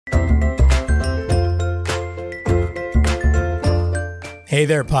Hey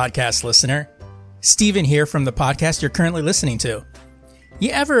there, podcast listener. Steven here from the podcast you're currently listening to. You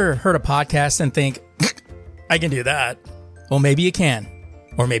ever heard a podcast and think, I can do that? Well, maybe you can.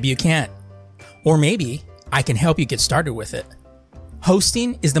 Or maybe you can't. Or maybe I can help you get started with it.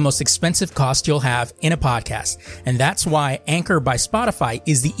 Hosting is the most expensive cost you'll have in a podcast, and that's why Anchor by Spotify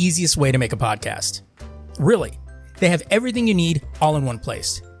is the easiest way to make a podcast. Really, they have everything you need all in one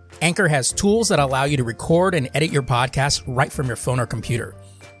place. Anchor has tools that allow you to record and edit your podcast right from your phone or computer.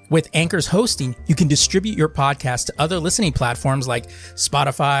 With Anchor's hosting, you can distribute your podcast to other listening platforms like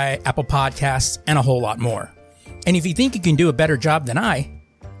Spotify, Apple Podcasts, and a whole lot more. And if you think you can do a better job than I,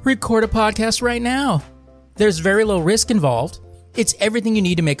 record a podcast right now. There's very low risk involved. It's everything you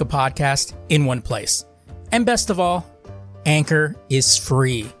need to make a podcast in one place. And best of all, Anchor is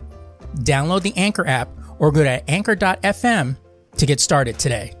free. Download the Anchor app or go to anchor.fm to get started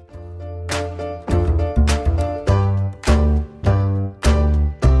today.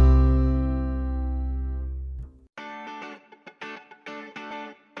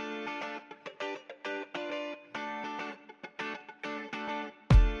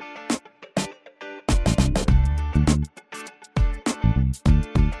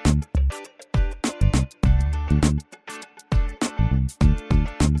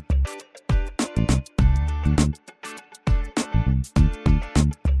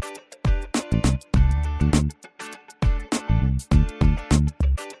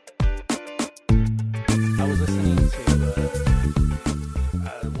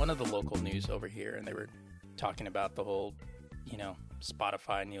 Over here, and they were talking about the whole,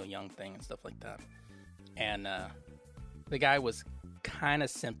 Spotify Neil Young thing and stuff like that. And the guy was kind of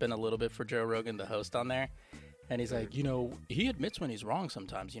simping a little bit for Joe Rogan, the host on there. And he's like, he admits when he's wrong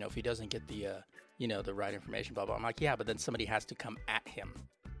sometimes, if he doesn't get the, the right information, blah, blah. I'm like, yeah, but then somebody has to come at him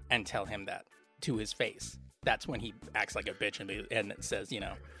and tell him that to his face. That's when he acts like a bitch and says,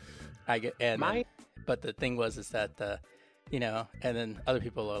 but the thing is that, and then other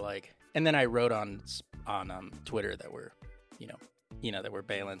people are like, and then I wrote on Twitter that we're, that we're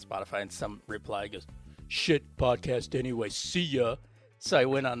bailing Spotify, and some reply goes, "Shit podcast anyway, see ya." So I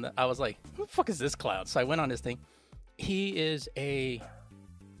went on. I was like, "Who the fuck is this clown?" So I went on his thing. He is a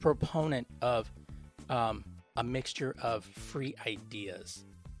proponent of a mixture of free ideas,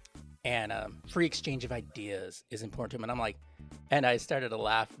 and free exchange of ideas is important to him. And I'm like, and I started to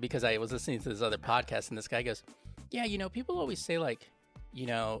laugh because I was listening to this other podcast, and this guy goes, "Yeah, people always say like."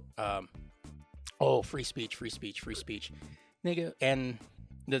 Free speech. Nigga, and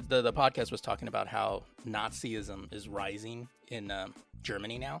the podcast was talking about how Nazism is rising in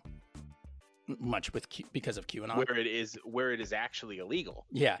Germany now, much because of QAnon. Where it is actually illegal.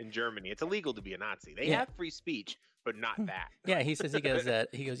 Yeah, in Germany, it's illegal to be a Nazi. They have free speech, but not that. Yeah, he says they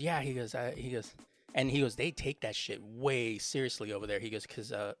take that shit way seriously over there. He goes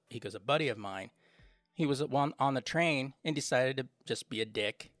because a buddy of mine. He was on the train and decided to just be a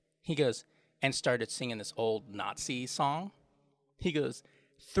dick. He goes and started singing this old Nazi song. He goes,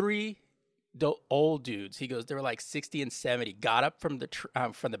 the old dudes. He goes, they were like 60 and 70. Got up from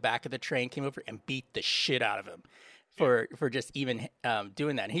the back of the train, came over and beat the shit out of him for just even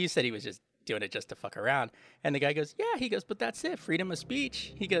doing that. And he said he was just doing it just to fuck around. And the guy goes, yeah. He goes, but that's it, freedom of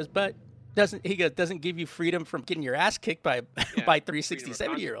speech. He goes, but doesn't give you freedom from getting your ass kicked by 3 60,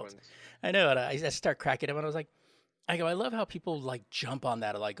 70-year-olds. I know, and I start cracking up, and I love how people like jump on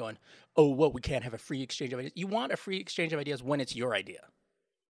that, like going, oh, well, we can't have a free exchange of ideas. You want a free exchange of ideas when it's your idea.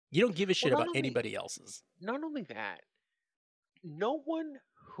 You don't give a shit about anybody else's. Not only that, no one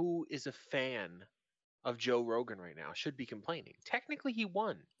who is a fan of Joe Rogan right now should be complaining. Technically, he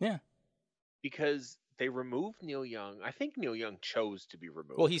won. Yeah. Because they removed Neil Young. I think Neil Young chose to be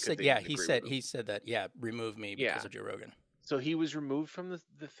removed. Well, he said that, remove me because of Joe Rogan. So he was removed from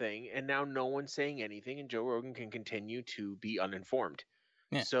the thing, and now no one's saying anything, and Joe Rogan can continue to be uninformed.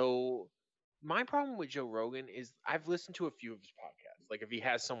 Yeah. So my problem with Joe Rogan is I've listened to a few of his podcasts. Like if he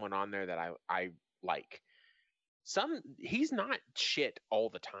has someone on there that I like, he's not shit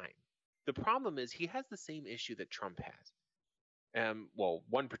all the time. The problem is he has the same issue that Trump has.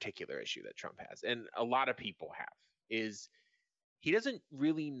 One particular issue that Trump has, and a lot of people have, is he doesn't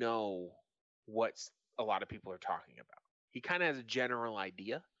really know what a lot of people are talking about. He kind of has a general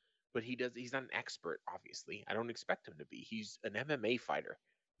idea, but he's not an expert, obviously. I don't expect him to be. He's an MMA fighter.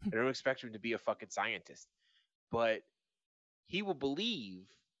 I don't expect him to be a fucking scientist. But he will believe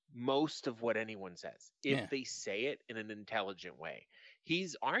most of what anyone says if they say it in an intelligent way.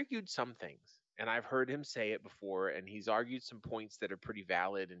 He's argued some things, and I've heard him say it before, and he's argued some points that are pretty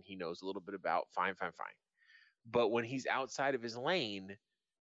valid and he knows a little bit about. Fine. But when he's outside of his lane,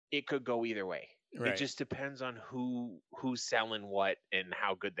 it could go either way. It just depends on who's selling what and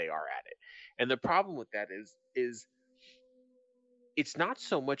how good they are at it. And the problem with that is it's not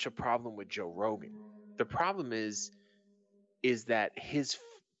so much a problem with Joe Rogan. The problem is that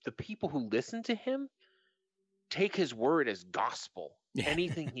the people who listen to him take his word as gospel.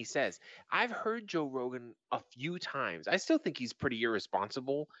 Anything he says. I've heard Joe Rogan a few times. I still think he's pretty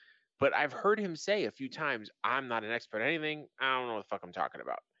irresponsible, but I've heard him say a few times, I'm not an expert at anything. I don't know what the fuck I'm talking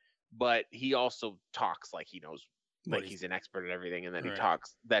about. But he also talks like he knows, like he's an expert at everything, and then he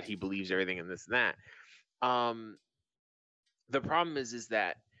talks that he believes everything and this and that. The problem is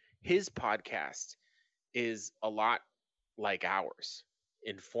that his podcast is a lot like ours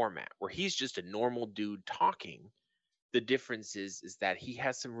in format, where he's just a normal dude talking. The difference is that he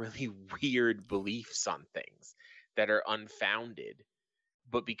has some really weird beliefs on things that are unfounded.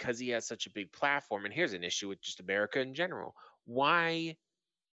 But because he has such a big platform, and here's an issue with just America in general, why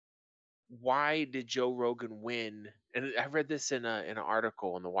did Joe Rogan win? And I read this in an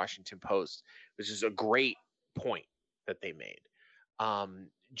article in the Washington Post, which is a great point that they made.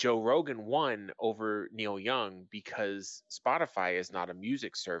 Joe Rogan won over Neil Young because Spotify is not a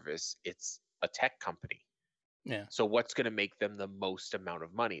music service; it's a tech company. Yeah. So what's going to make them the most amount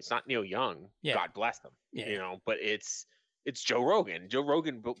of money? It's not Neil Young. Yeah. God bless them. Yeah. But it's Joe Rogan. Joe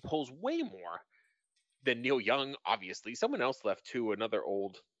Rogan pulls way more than Neil Young. Obviously, someone else left too. Another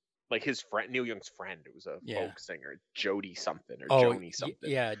old, like his friend, Neil Young's friend. It was a folk singer, Jody something or Joni something.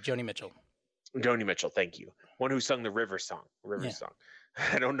 Yeah, Joni Mitchell. Joni Mitchell. Thank you. One who sung the River song. Song.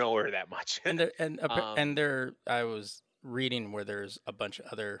 I don't know her that much. and there, I was reading where there's a bunch of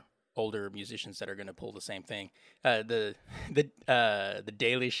other older musicians that are going to pull the same thing. The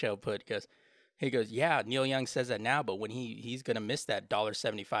Daily Show he goes, yeah, Neil Young says that now, but when he's going to miss that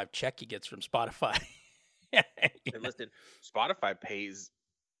 $1.75 check he gets from Spotify. And listen, Spotify pays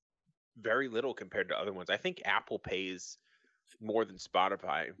very little compared to other ones. I think Apple pays more than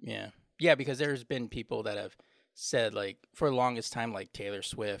Spotify. Yeah, because there's been people that have said, like, for the longest time, like Taylor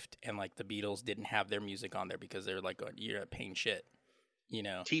Swift and like the Beatles didn't have their music on there because they're like, you're paying shit. You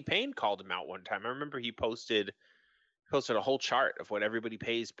know, T-Pain called him out one time. I remember he posted a whole chart of what everybody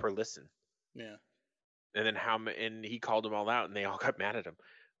pays per listen. Yeah. And then and he called them all out, and they all got mad at him.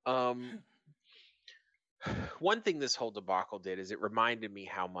 One thing this whole debacle did is it reminded me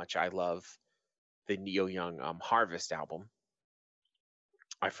how much I love the Neil Young Harvest album.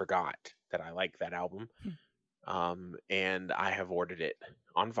 I forgot that I like that album. And I have ordered it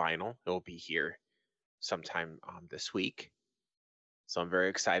on vinyl. It will be here sometime this week. So I'm very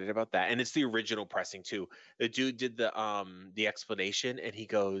excited about that. And it's the original pressing too. The dude did the explanation, and he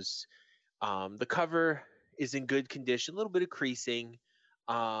goes, the cover is in good condition, a little bit of creasing.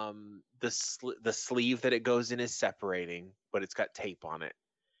 The sleeve that it goes in is separating, but it's got tape on it.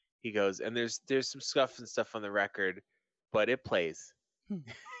 He goes, and there's some scuff and stuff on the record, but it plays.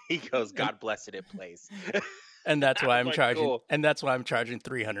 He goes, God bless it, it plays. And that's why I'm charging. Cool. And that's why I'm charging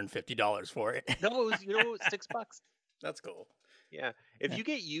 $350 for it. No, it was $6. That's cool. Yeah, if you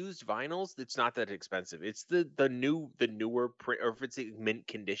get used vinyls, it's not that expensive. It's the newer print, or if it's in mint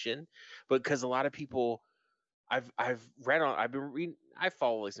condition. But because a lot of people, I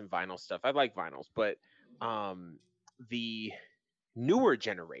follow some vinyl stuff. I like vinyls, but the newer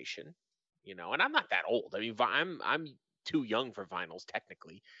generation, and I'm not that old. I mean, I'm too young for vinyls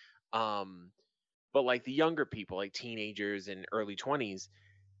technically, but like the younger people, like teenagers and early 20s.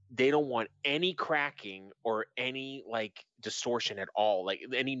 They don't want any cracking or any like distortion at all, like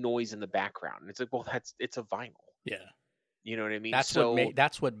any noise in the background. And it's like, well, it's a vinyl. Yeah. You know what I mean? That's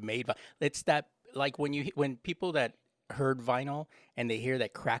what made it's that, like when people that heard vinyl and they hear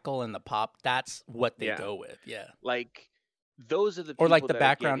that crackle and the pop, that's what they go with. Yeah. Like those are the people, or like the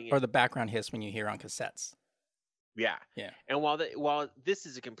background hiss when you hear on cassettes. Yeah. Yeah. And while this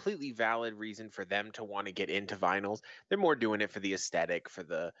is a completely valid reason for them to want to get into vinyls, they're more doing it for the aesthetic, for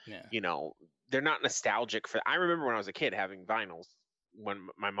the, they're not nostalgic for. I remember when I was a kid having vinyls when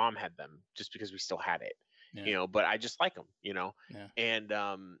my mom had them, just because we still had it, but I just like them, Yeah. And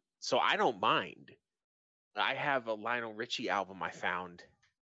so I don't mind. I have a Lionel Richie album I found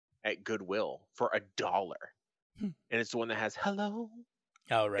at Goodwill for $1. And it's the one that has Hello.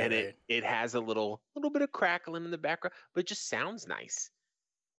 Oh, right. And it has a little bit of crackling in the background, but it just sounds nice.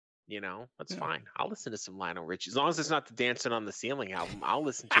 That's fine. I'll listen to some Lionel Richie. As long as it's not the Dancing on the Ceiling album, I'll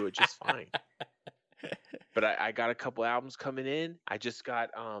listen to it just fine. But I got a couple albums coming in. I just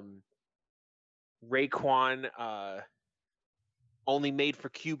got Raekwon, Only Made for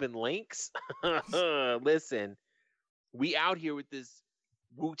Cuban Links. Listen, we out here with this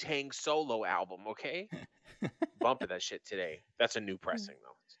Wu-Tang solo album, okay? Bumping that shit today. That's a new pressing,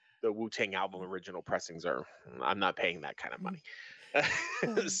 though. the Wu-Tang album original pressings are. I'm not paying that kind of money.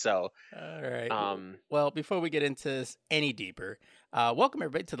 So, all right. Well, before we get into this any deeper, welcome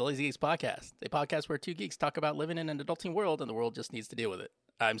everybody to the Lazy Geeks Podcast, a podcast where two geeks talk about living in an adulting world and the world just needs to deal with it.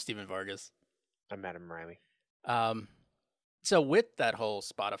 I'm Steven Vargas. I'm Adam Riley. So with that whole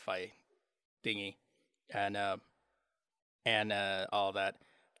Spotify thingy and all that,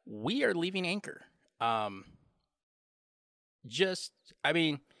 we are leaving Anchor. Like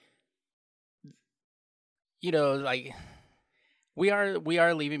we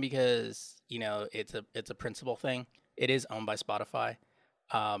are leaving because, it's a principal thing. It is owned by Spotify.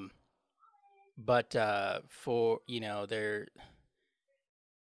 But for, they're,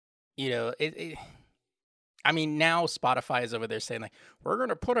 now Spotify is over there saying, like, we're going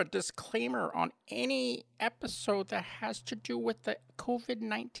to put a disclaimer on any episode that has to do with the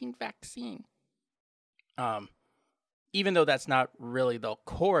COVID-19 vaccine. Even though that's not really the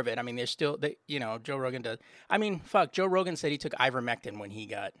core of it. I mean, there's still, Joe Rogan does. Joe Rogan said he took ivermectin when he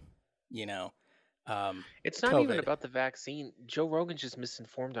got, it's not COVID. even about the vaccine. Joe Rogan's just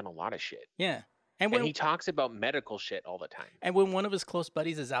misinformed on a lot of shit. Yeah. And he talks about medical shit all the time. And when one of his close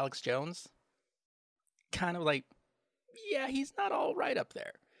buddies is Alex Jones, kind of like, yeah, he's not all right up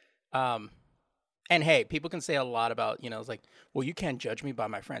there. And hey, people can say a lot about, it's like, well, you can't judge me by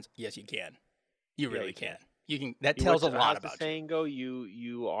my friends. Yes, you can. You really can. You can. That tells a lot about you. The saying go,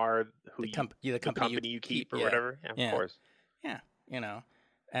 you are who the company you keep or whatever. Yeah, of course. Yeah,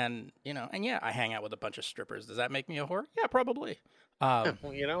 and yeah, I hang out with a bunch of strippers. Does that make me a whore? Yeah, probably. Well,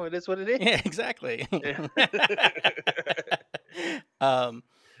 it is what it is. Yeah, exactly. At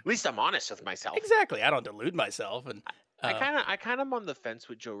least I'm honest with myself. Exactly. I don't delude myself, and I kind of am on the fence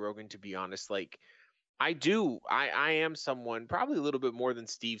with Joe Rogan, to be honest. Like, I am someone probably a little bit more than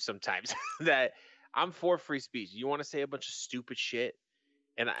Steve sometimes that I'm for free speech. You want to say a bunch of stupid shit,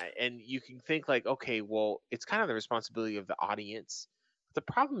 and you can think like, okay, well, it's kind of the responsibility of the audience. But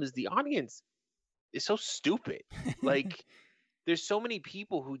the problem is the audience is so stupid. Like, there's so many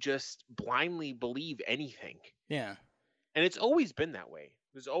people who just blindly believe anything. Yeah, and it's always been that way.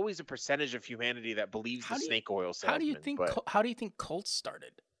 There's always a percentage of humanity that believes the snake oil salesman. How do you think cults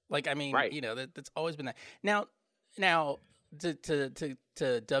started? Like, right. That's always been that. Now,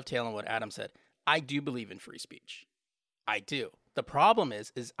 to dovetail on what Adam said, I do believe in free speech. I do. The problem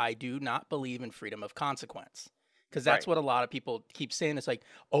is I do not believe in freedom of consequence, because that's what a lot of people keep saying. It's like,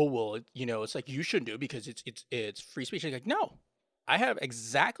 oh well, it's like you shouldn't do it because it's free speech. It's like, no, I have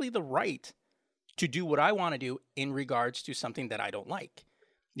exactly the right to do what I want to do in regards to something that I don't like.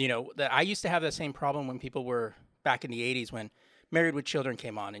 That I used to have that same problem when people were back in the 80s when Married with Children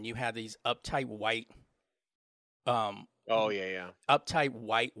came on, and you had these uptight white, uptight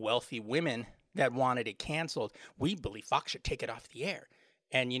white wealthy women that wanted it canceled. We believe Fox should take it off the air,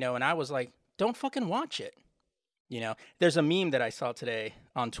 and and I was like, don't fucking watch it. There's a meme that I saw today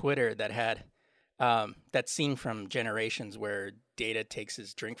on Twitter that had that scene from Generations where Data takes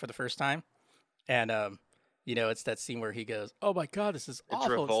his drink for the first time, and it's that scene where he goes, "Oh my God, this is awful.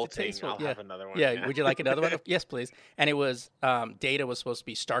 It's revolting. I'll have another one." Yeah, would you like another one? Yes, please. And it was Data was supposed to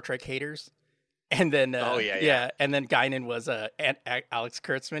be Star Trek haters, and then and then Guinan was Alex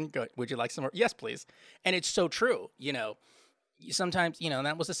Kurtzman. Would you like some more? Yes, please. And it's so true. Sometimes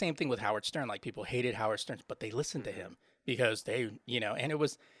that was the same thing with Howard Stern. Like, people hated Howard Stern, but they listened to him because they and it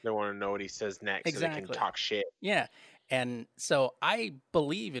was they want to know what he says next, exactly. So they can talk shit. Yeah. And so I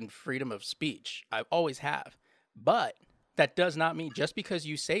believe in freedom of speech. I always have. But that does not mean just because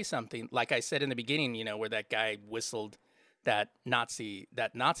you say something, like I said in the beginning, where that guy whistled that Nazi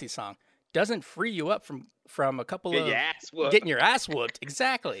song, doesn't free you up from a couple of getting your ass whooped.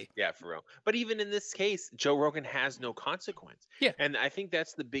 Exactly. Yeah, for real. But even in this case, Joe Rogan has no consequence. Yeah. And I think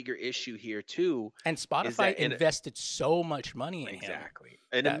that's the bigger issue here too. And Spotify invested so much money in him. Exactly.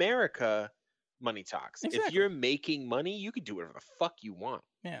 In America, money talks. Exactly. If you're making money, you can do whatever the fuck you want.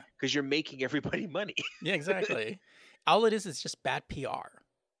 Yeah. Because you're making everybody money. Yeah, exactly. All it is just bad PR.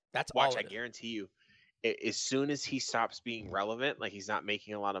 That's all. I guarantee you, as soon as he stops being relevant, like he's not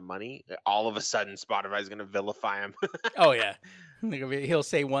making a lot of money, all of a sudden Spotify is going to vilify him. Oh yeah. He'll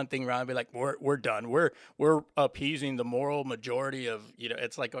say one thing wrong and be like, we're done. We're appeasing the moral majority of,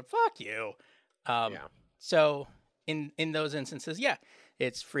 it's like, oh, fuck you. So in those instances, yeah,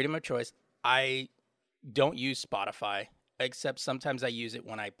 it's freedom of choice. I don't use Spotify, except sometimes I use it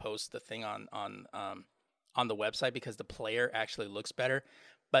when I post the thing on the website because the player actually looks better.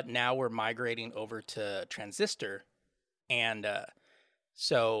 But now we're migrating over to Transistor, and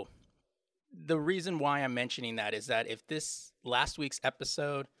so the reason why I'm mentioning that is that if this last week's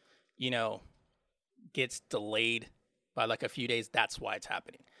episode, gets delayed by like a few days. That's why it's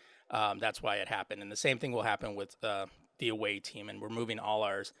happening. That's why it happened. And the same thing will happen with the away team. And we're moving all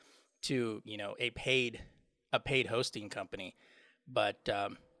ours to, a paid hosting company. But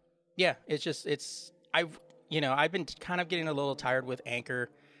yeah, I've been kind of getting a little tired with Anchor.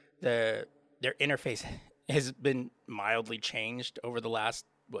 Their interface has been mildly changed over the last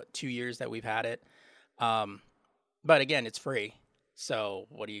 2 years that we've had it. But again, it's free. So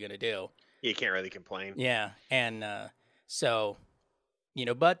what are you going to do? You can't really complain. Yeah. And so,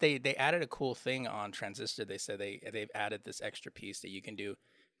 but they added a cool thing on Transistor. They said they've added this extra piece that you can do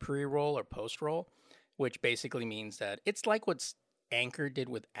pre-roll or post-roll, which basically means that it's like what Anchor did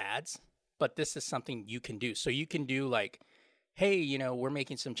with ads, but this is something you can do. So you can do like, hey, we're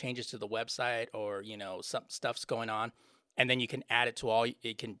making some changes to the website, or, some stuff's going on. And then you can add it to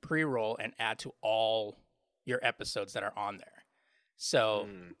it can pre-roll and add to all your episodes that are on there. So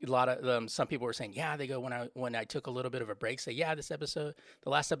a lot of some people were saying, yeah, they go, when I took a little bit of a break, say, yeah, the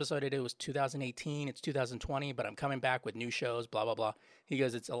last episode I did was 2018, it's 2020, but I'm coming back with new shows, blah, blah, blah. He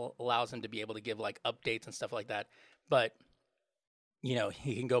goes, it allows him to be able to give like updates and stuff like that. But,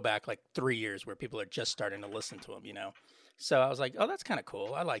 he can go back like 3 years where people are just starting to listen to him, So I was like, oh, that's kind of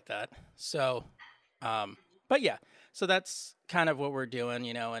cool. I like that. So, but yeah, so that's kind of what we're doing,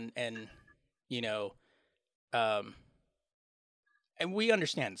 and we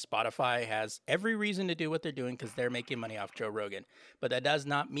understand Spotify has every reason to do what they're doing because they're making money off Joe Rogan. But that does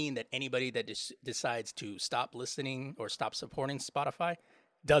not mean that anybody that decides to stop listening or stop supporting Spotify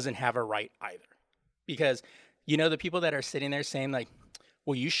doesn't have a right either. Because, the people that are sitting there saying like,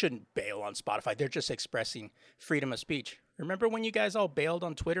 well, you shouldn't bail on Spotify. They're just expressing freedom of speech. Remember when you guys all bailed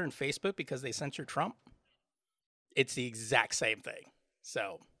on Twitter and Facebook because they censored Trump? It's the exact same thing.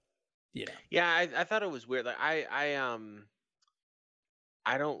 So, Yeah, I thought it was weird. Like I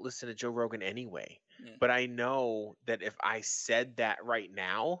don't listen to Joe Rogan anyway, but I know that if I said that right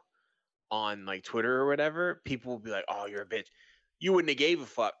now on like Twitter or whatever, people will be like, "Oh, you're a bitch. You wouldn't have gave a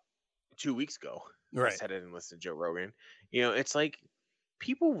fuck 2 weeks ago." Right. I said I didn't listen to Joe Rogan. It's like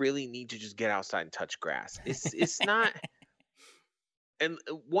people really need to just get outside and touch grass. It's not. And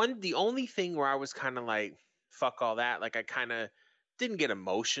the only thing where I was kind of like, fuck all that. Like I kind of didn't get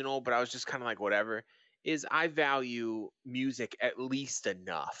emotional, but I was just kind of like, whatever. Is I value music at least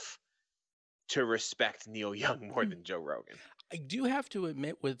enough to respect Neil Young more than Joe Rogan. I do have to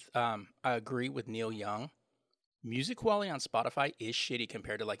admit I agree with Neil Young. Music quality on Spotify is shitty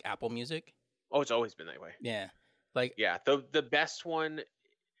compared to like Apple Music. Oh, it's always been that way. Yeah. Yeah, the best one,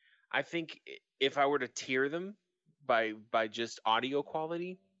 I think if I were to tier them by just audio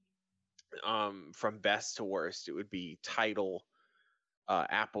quality, from best to worst, it would be Tidal,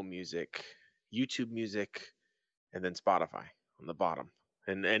 Apple Music, YouTube Music, and then Spotify on the bottom.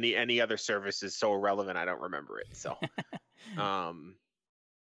 And any other service is so irrelevant I don't remember it. So yeah,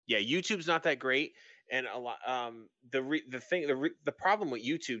 YouTube's not that great. And a lot the problem with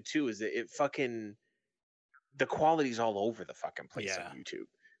YouTube too is that the quality's all over the fucking place on YouTube.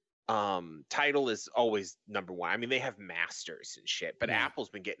 Tidal is always number one. I mean, they have masters and shit, but Apple's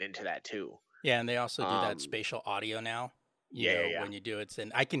been getting into that too. Yeah, and they also do that spatial audio now. Yeah. When you do it,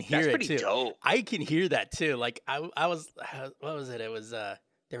 and I can hear it too. Dope. I can hear that too. Like I was, what was it? It was there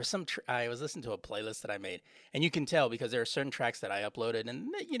was some. I was listening to a playlist that I made, and you can tell because there are certain tracks that I uploaded,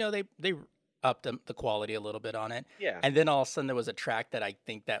 and they upped the quality a little bit on it. Yeah. And then all of a sudden there was a track that I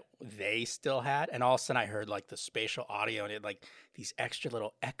think that they still had, and all of a sudden I heard like the spatial audio and it like these extra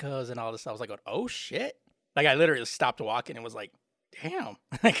little echoes and all this. I was like, oh shit! Like I literally stopped walking and was like, damn,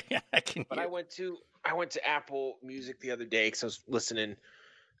 like I can. But I went to Apple Music the other day because I was listening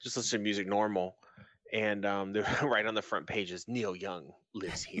to music normal, and they're right on the front page is Neil Young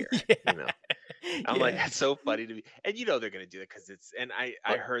lives here. Yeah. I'm like, that's so funny to me, and they're gonna do it because it's. And I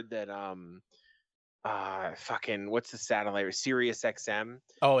heard that fucking what's the satellite? Sirius XM.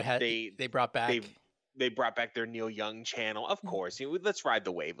 Oh, they brought back. They brought back their Neil Young channel, of course. Let's ride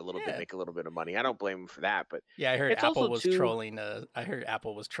the wave a little bit, make a little bit of money. I don't blame them for that, but yeah, I heard Apple was trolling. I heard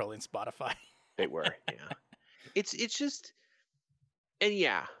Apple was trolling Spotify. They were, yeah. It's just, and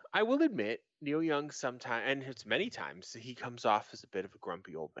yeah, I will admit Neil Young sometimes, and it's many times, he comes off as a bit of a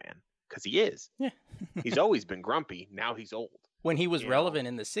grumpy old man because he is. Yeah, he's always been grumpy. Now he's old. When he was relevant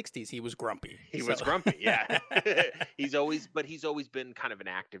in the '60s, he was grumpy. He was grumpy, yeah. he's always been kind of an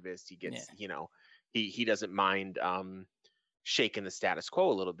activist. He gets, he doesn't mind shaking the status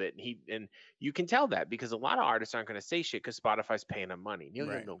quo a little bit, and you can tell that because a lot of artists aren't going to say shit because Spotify's paying them money. Neil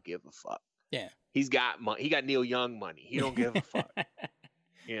Young don't give a fuck. Yeah, he's got money. He got Neil Young money. He don't give a fuck.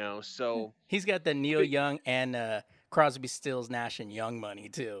 So he's got the Neil Young and Crosby, Stills, Nash and Young money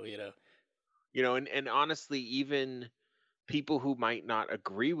too. And honestly, even people who might not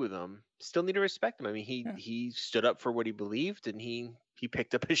agree with him still need to respect him. I mean, he stood up for what he believed, and he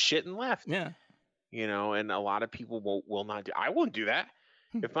picked up his shit and left. Yeah. You know, and a lot of people will not do. I won't do that.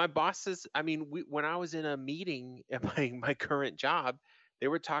 If my bosses, I mean, when I was in a meeting at my current job, they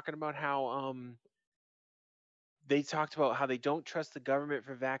were talking about how they talked about how they don't trust the government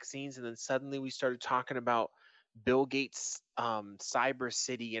for vaccines, and then suddenly we started talking about Bill Gates' cyber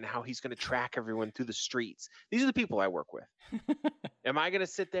city and how he's going to track everyone through the streets. These are the people I work with. Am I going to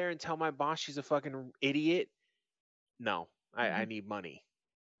sit there and tell my boss she's a fucking idiot? No, I need money.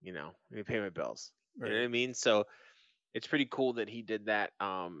 You know, I need to pay my bills. Right. You know what I mean? So it's pretty cool that he did that,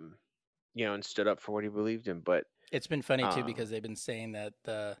 you know, and stood up for what he believed in. But it's been funny too, because they've been saying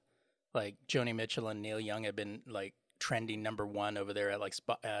that like Joni Mitchell and Neil Young have been like trending #1 over there at like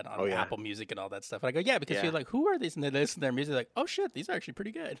on Apple Music and all that stuff. And I go, yeah, because you're like, who are these? And they listen to their music, like, oh shit, these are actually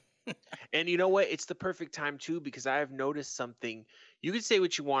pretty good. And you know what? It's the perfect time too, because I have noticed something. You can say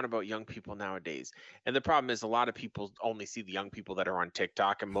what you want about young people nowadays, and the problem is a lot of people only see the young people that are on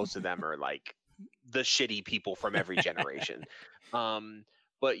TikTok, and most of them are like the shitty people from every generation.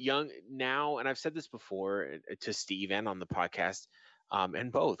 But young now, and I've said this before to Steve and on the podcast,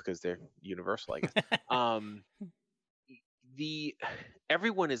 and both because they're universal, I guess.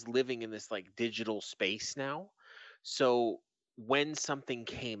 Everyone is living in this like digital space now, so when something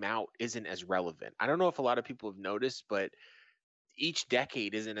came out isn't as relevant. I don't know if a lot of people have noticed, but each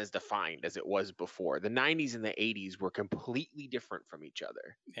decade isn't as defined as it was before. The 90s and the 80s were completely different from each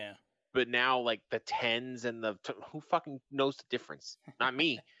other. Yeah. But now, like the 10s and who fucking knows the difference? Not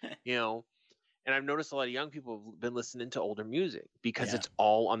me, you know. And I've noticed a lot of young people have been listening to older music because it's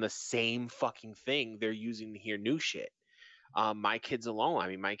all on the same fucking thing they're using to hear new shit. My kids alone. I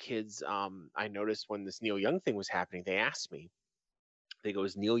mean, my kids. I noticed when this Neil Young thing was happening, they asked me. They go,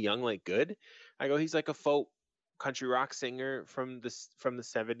 "Is Neil Young like good?" I go, "He's like a folk country rock singer from the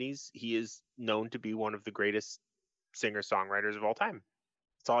 70s. He is known to be one of the greatest singer-songwriters of all time."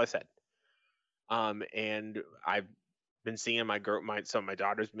 That's all I said. And I've been seeing my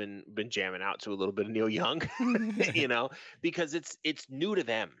daughter's been jamming out to a little bit of Neil Young, you know, because it's new to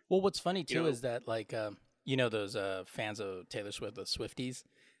them. Well, what's funny too is that like you know those fans of Taylor Swift, the Swifties,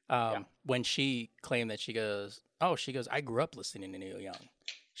 when she claimed that she goes, I grew up listening to Neil Young.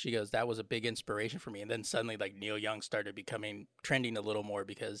 She goes, that was a big inspiration for me. And then suddenly like Neil Young started becoming trending a little more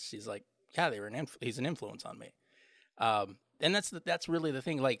because she's like, yeah, he's an influence on me. And that's really the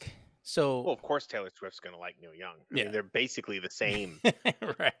thing. Like, so. Well, of course, Taylor Swift's going to like Neil Young. I mean, they're basically the same.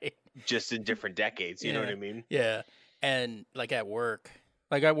 Right. Just in different decades. You know what I mean? Yeah. And like at work,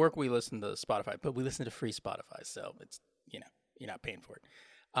 we listen to Spotify, but we listen to free Spotify. So it's, you know, you're not paying for it.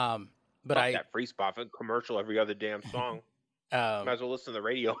 But that free Spotify commercial every other damn song. Might as well listen to the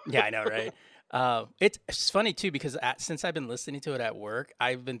radio. Yeah, I know, right? It's funny too because since I've been listening to it at work,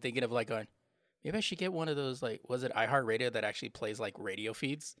 I've been thinking of like going, maybe I should get one of those, like, was it iHeartRadio that actually plays like radio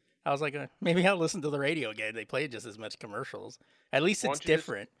feeds? I was like, maybe I'll listen to the radio again. They play just as much commercials. At least it's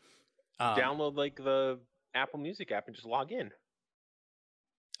different. Download like the Apple Music app and just log in.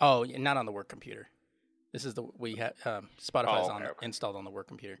 Oh, not on the work computer. This is we have Spotify's installed on the work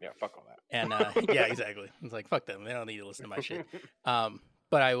computer. Yeah, fuck all that. And yeah, exactly. It's like fuck them. They don't need to listen to my shit.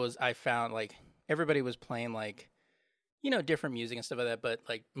 But I found like everybody was playing like, you know, different music and stuff like that. But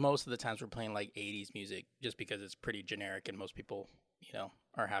like most of the times we're playing like 80s music just because it's pretty generic and most people, you know,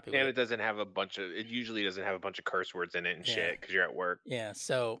 are happy with it. And it usually doesn't have a bunch of curse words in it and shit because you're at work. Yeah.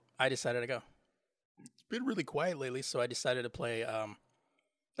 So I decided to go. It's been really quiet lately, so I decided to play a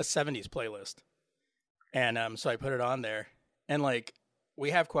 70s playlist. And so I put it on there, and like we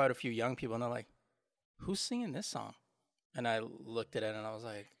have quite a few young people, and they're like, "Who's singing this song?" And I looked at it, and I was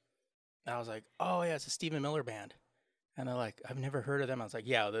like, "Oh yeah, it's a Stephen Miller Band." And they're like, "I've never heard of them." I was like,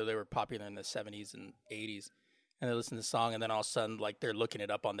 "Yeah, they were popular in the 70s and 80s." And they listen to the song, and then all of a sudden, like they're looking it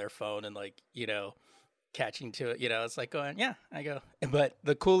up on their phone and like, you know, catching to it. You know, it's like going, "Yeah." I go, but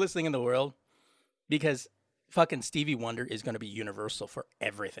the coolest thing in the world, because fucking Stevie Wonder is going to be universal for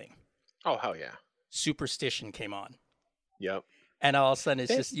everything. Oh hell yeah. Superstition came on. Yep. And all of a sudden,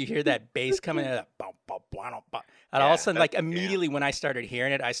 it's just, you hear that bass coming in, and all of a sudden, like immediately when I started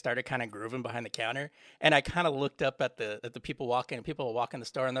hearing it, I started kind of grooving behind the counter, and I kind of looked up at the people walking, and people walking the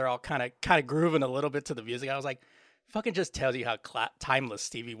store, and they're all kind of grooving a little bit to the music. I was like, fucking just tells you how timeless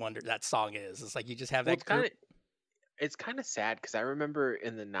Stevie Wonder that song is. It's like you just have that. It's kind of sad because I remember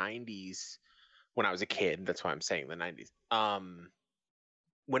in the 90s when I was a kid. That's why I'm saying the 90s.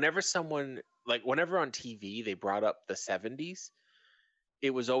 Whenever on TV they brought up the 70s, it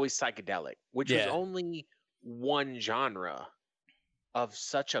was always psychedelic, which was only one genre of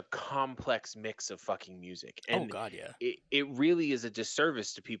such a complex mix of fucking music. And God, yeah. it really is a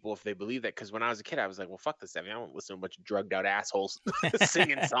disservice to people if they believe that. Because when I was a kid, I was like, well, fuck this. I mean, I don't listen to a bunch of drugged out assholes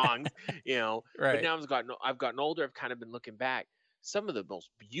singing songs, you know. Right. But now I've gotten older. I've kind of been looking back. Some of the most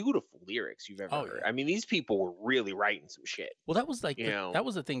beautiful lyrics you've ever heard. Yeah. I mean, these people were really writing some shit. Well, that was like that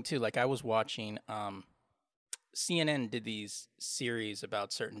was the thing too. Like I was watching CNN did these series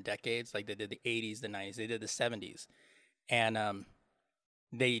about certain decades. Like they did the 80s, the 90s, they did the 70s. And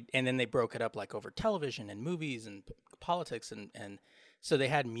then they broke it up like over television and movies and politics and so they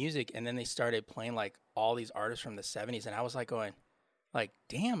had music, and then they started playing like all these artists from the 70s, and I was like going like,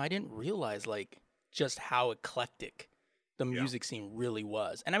 damn, I didn't realize like just how eclectic the music scene really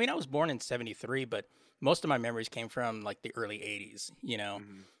was. And I mean, I was born in 73, but most of my memories came from like the early 80s, you know.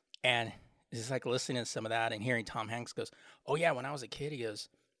 Mm-hmm. And it's like listening to some of that and hearing Tom Hanks goes, oh yeah, when I was a kid, he goes,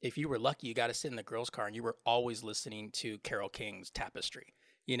 if you were lucky, you got to sit in the girls' car and you were always listening to Carole King's Tapestry,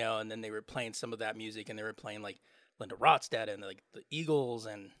 you know, and then they were playing some of that music, and they were playing like Linda Ronstadt and like the Eagles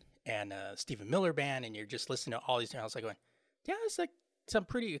and Stephen Miller Band, and you're just listening to all these things. I was like going, yeah, it's like some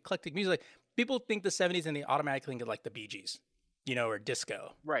pretty eclectic music. Like people think the 70s and they automatically think of like the Bee Gees, you know, or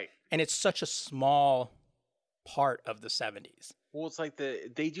disco. Right. And it's such a small part of the 70s. Well, it's like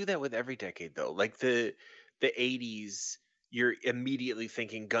they do that with every decade though. Like the 80s, you're immediately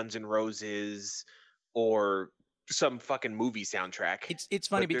thinking Guns N' Roses or some fucking movie soundtrack. It's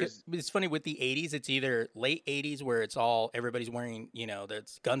funny because it's funny with the 80s. It's either late 80s where it's all everybody's wearing, you know,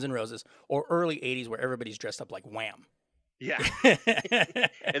 that's Guns N' Roses, or early 80s where everybody's dressed up like Wham. Yeah.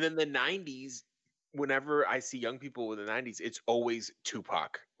 And then the 90s, whenever I see young people with the 90s, it's always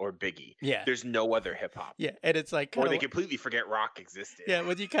Tupac or Biggie. Yeah. There's no other hip hop. Yeah, and it's like, or they completely forget rock existed. Yeah,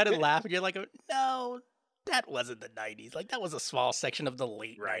 when you kind of laugh and you're like, no, that wasn't the 90s. Like that was a small section of the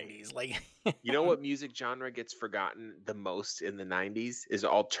late 90s. Like you know what music genre gets forgotten the most in the 90s is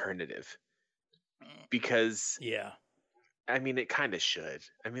alternative. Because I mean, it kind of should.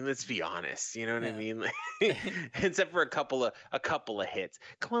 I mean, let's be honest. You know what I mean? Like, except for a couple of hits.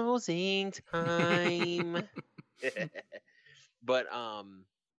 Closing time. But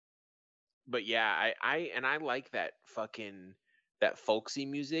yeah, I like that fucking that folksy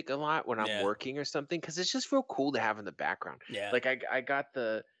music a lot when I'm working or something, because it's just real cool to have in the background. Yeah. Like I got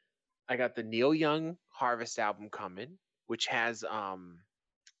the Neil Young Harvest album coming, which has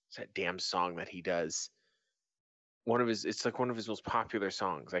it's that damn song that he does. It's like one of his most popular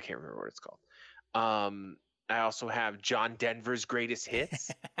songs. I can't remember what it's called. I also have John Denver's Greatest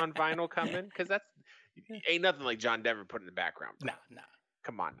Hits on vinyl coming, because that's ain't nothing like John Denver put in the background. Nah.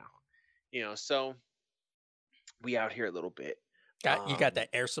 Come on now. You know, so we out here a little bit. You got that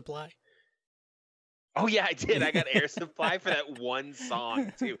Air Supply? Oh yeah, I did. I got Air Supply for that one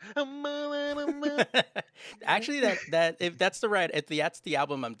song too. Actually, if that's the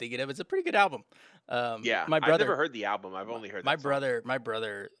album I'm thinking of, it's a pretty good album. Yeah, my brother, I've never heard the album. I've only heard my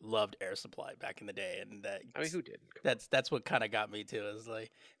brother loved Air Supply back in the day, and I mean, who didn't? That's what kind of got me too. It was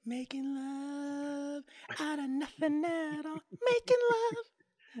like making love out of nothing at all, making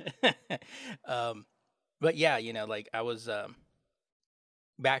love. But yeah, you know, like I was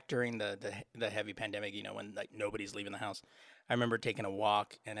back during the heavy pandemic, you know, when like nobody's leaving the house. I remember taking a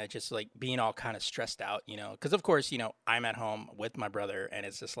walk and I just like being all kind of stressed out, you know, because of course, you know, I'm at home with my brother and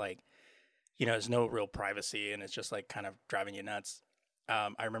it's just like, you know, there's no real privacy and it's just like kind of driving you nuts. I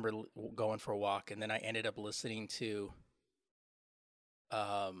remember going for a walk and then I ended up listening to,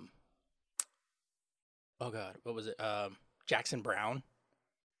 oh God, what was it? Jackson Browne.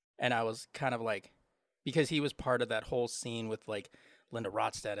 And I was kind of like, because he was part of that whole scene with like Linda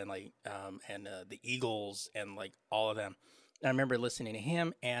Ronstadt and like the Eagles and like all of them. And I remember listening to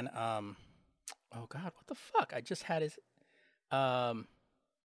him and oh God, what the fuck? I just had his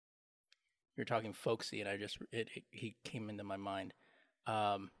you're talking folksy and I just he came into my mind.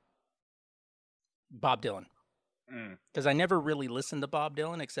 Bob Dylan. Because I never really listened to Bob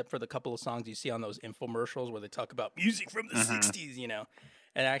Dylan except for the couple of songs you see on those infomercials where they talk about music from the 60s, you know.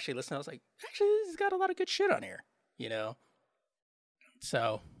 And I actually listened, I was like, actually, this has got a lot of good shit on here, you know.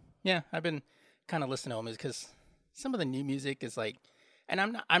 So, yeah, I've been kind of listening to him because some of the new music is like, and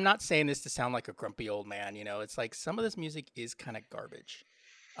I'm not saying this to sound like a grumpy old man, you know. It's like some of this music is kind of garbage.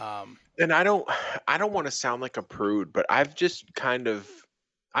 And I don't want to sound like a prude, but I've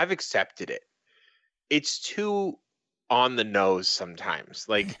accepted it. It's too on the nose sometimes.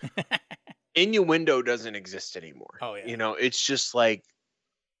 Like innuendo doesn't exist anymore. Oh yeah. You know, it's just like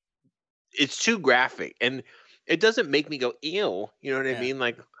it's too graphic and it doesn't make me go ew, you know what I mean?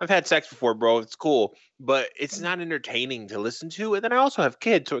 Like I've had sex before, bro, it's cool, but it's not entertaining to listen to. And then I also have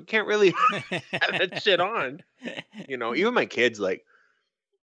kids, so I can't really have that shit on. You know, even my kids like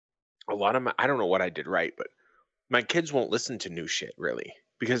a lot of I don't know what I did right, but my kids won't listen to new shit really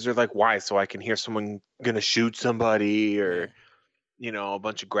because they're like, why? So I can hear someone gonna shoot somebody or a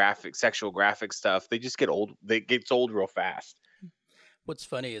bunch of sexual graphic stuff. They just get old. They gets old real fast. What's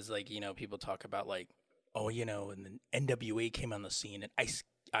funny is like, people talk about like, oh, and then NWA came on the scene and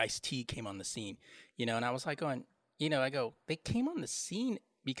Ice-T came on the scene, and I was like going, I go, they came on the scene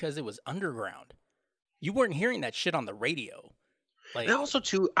because it was underground. You weren't hearing that shit on the radio. Like, and also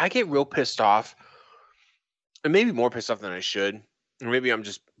too, I get real pissed off, and maybe more pissed off than I should. Or maybe I'm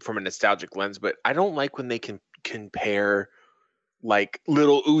just from a nostalgic lens, but I don't like when they can compare like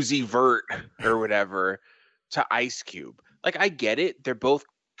Little Uzi Vert or whatever to Ice Cube. Like, I get it. They're both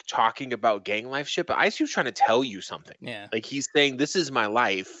talking about gang life shit, but Ice Cube's trying to tell you something. Yeah. Like, he's saying, this is my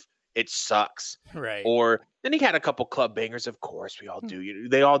life. It sucks. Right. Or then he had a couple club bangers. Of course, we all do.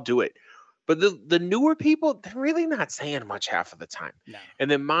 They all do it. But the newer people, they're really not saying much half of the time. No.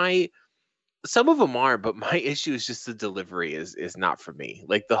 And then some of them are, but my issue is just the delivery is not for me.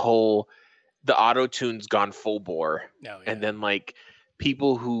 Like the auto-tune's gone full bore. No, yeah. And then like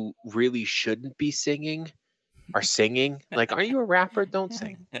people who really shouldn't be singing are singing. Like, aren't you a rapper? Don't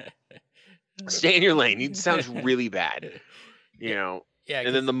sing. Stay in your lane. It sounds really bad. Yeah,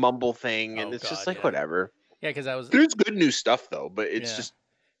 and then the mumble thing, and it's just like whatever. Yeah, because there's good new stuff though, but it's just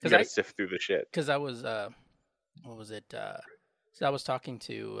you gotta sift through the shit. Because I was what was it? So I was talking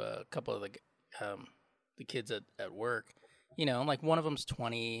to a couple of the kids at work. Like one of them's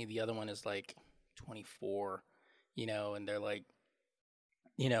 20, the other one is like 24. And they're like,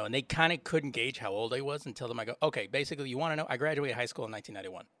 and they kind of couldn't gauge how old I was until I go, okay, basically, you want to know? I graduated high school in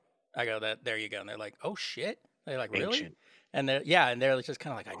 1991. I go, there you go. And they're like, oh shit. They're like, really? Ancient. And they're just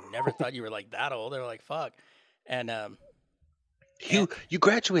kind of like, I never thought you were like that old. They're like, fuck. And you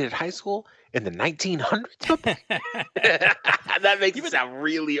graduated high school in the 1900s? That makes you sound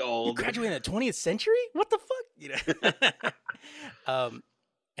really old. You graduated in the 20th century? What the fuck?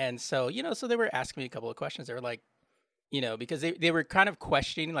 And so, so they were asking me a couple of questions. They were like, because they were kind of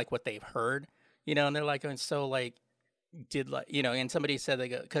questioning like what they've heard, and they're like, and so like, and somebody said they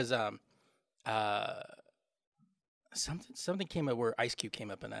go, because something came up where Ice Cube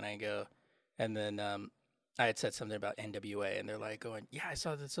came up, and then I go, and then I had said something about NWA, and they're like going, yeah, I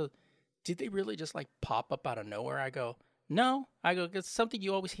saw that. So did they really just like pop up out of nowhere? I go, no. I go, it's something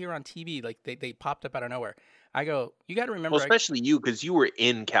you always hear on TV. Like they popped up out of nowhere. I go, you got to remember. Well, especially you, because you were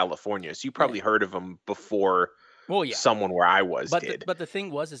in California, so you probably heard of them before. Well, yeah. Someone where I was did. But the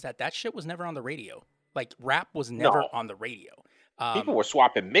thing was is that shit was never on the radio. Like rap was never on the radio. People were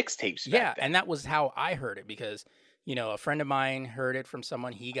swapping mixtapes. Yeah, and that was how I heard it because a friend of mine heard it from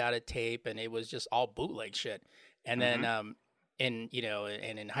someone. He got a tape, and it was just all bootleg shit. And then and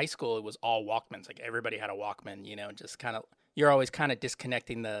in high school it was all Walkmans. Like everybody had a Walkman. Just kind of you're always kind of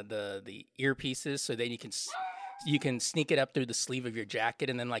disconnecting the earpieces so then you can sneak it up through the sleeve of your jacket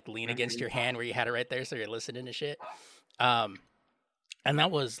and then like lean against your hand where you had it right there so you're listening to shit. And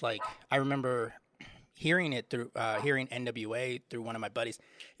that was like I remember hearing it through hearing NWA through one of my buddies.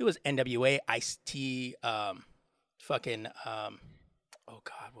 It was NWA, Ice-T, fucking oh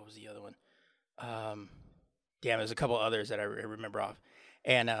god, what was the other one? Damn, there's a couple others that I remember off.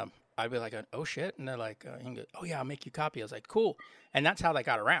 And I'd be like, oh shit, and they're like, oh yeah, I'll make you a copy. I was like, cool. And that's how they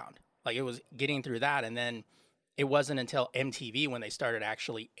got around. Like it was getting through that, and then it wasn't until MTV when they started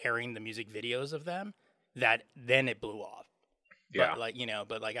actually airing the music videos of them that then it blew off. Yeah.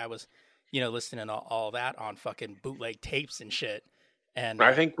 But I was, listening to all that on fucking bootleg tapes and shit. And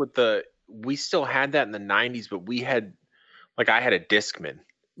I think we still had that in the 90s, but I had a Discman.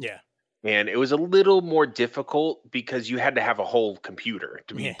 Yeah. And it was a little more difficult because you had to have a whole computer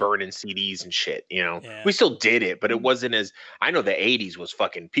to be burning CDs and shit, Yeah. We still did it, but it wasn't as I know the 80s was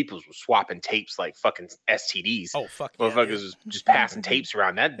fucking people was swapping tapes like fucking STDs. Oh fuck. Motherfuckers was just passing tapes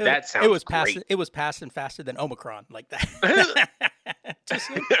around. That sounds great. It was passing faster than Omicron, like that. Too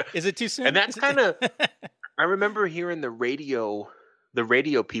soon? Is it too soon? And that's kind of I remember hearing the radio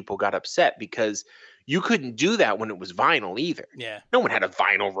people got upset because you couldn't do that when it was vinyl either. Yeah. No one had a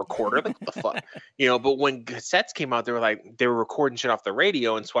vinyl recorder. Like, what the fuck? But when cassettes came out, they were recording shit off the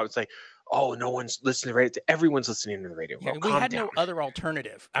radio. And so I was like, oh, no one's listening to the radio. Everyone's listening to the radio. Yeah, we had no other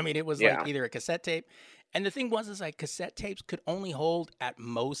alternative. I mean, it was like either a cassette tape. And the thing was like cassette tapes could only hold at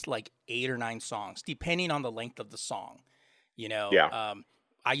most like 8 or 9 songs, depending on the length of the song. Yeah.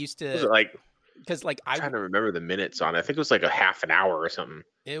 I used to. Was it like. Because I'm trying to remember the minutes on it. I think it was like a half an hour or something.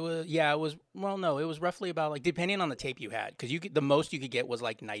 It was roughly about like depending on the tape you had, because the most you could get was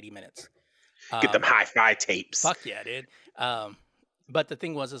like 90 minutes. Get them hi-fi tapes. Fuck yeah, dude. But the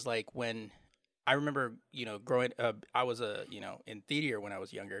thing was like when I remember growing I was in theater when I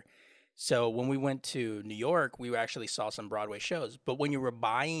was younger, So when we went to New York, we actually saw some Broadway shows. But when you were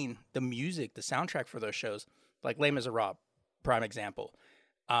buying the music, the soundtrack for those shows, like Les Miserables, prime example,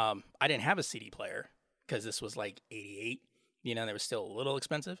 I didn't have a CD player because this was like 88. You know, they were still a little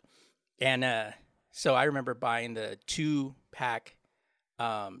expensive. And so I remember buying the 2-pack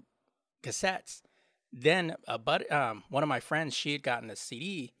cassettes. Then one of my friends, she had gotten a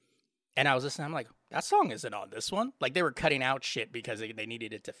CD, and I was listening. I'm like, that song isn't on this one. Like, they were cutting out shit because they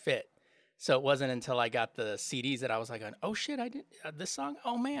needed it to fit. So it wasn't until I got the CDs that I was like, oh shit, I did this song.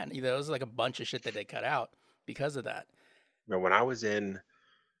 Oh man, it was like a bunch of shit that they cut out because of that. When I was in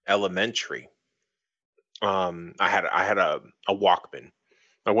elementary, I had a Walkman,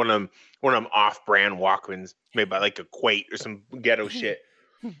 like one of them off-brand Walkmans made by like Equate or some ghetto shit.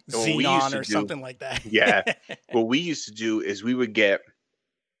 Xenon or something like that. Yeah. What we used to do is we would hit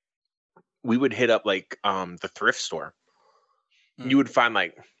up like the thrift store. You would find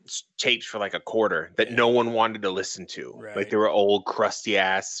like tapes for like $0.25 that no one wanted to listen to. Right. Like they were old crusty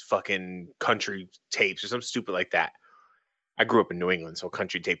ass fucking country tapes or something stupid like that. I grew up in New England, so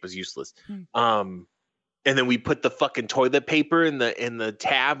country tape was useless. And then we put the fucking toilet paper in the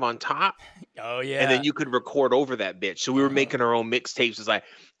tab on top. Oh yeah. And then you could record over that bitch. So we were making our own mixtapes. It's like,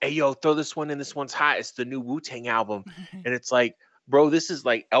 hey yo, throw this one in. This one's hot. It's the new Wu-Tang album. And it's like, bro, this is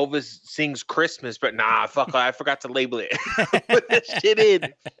like Elvis sings Christmas, but nah, fuck, I forgot to label it. Put that shit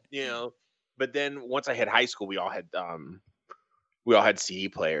in, you know. But then once I hit high school, we all had CD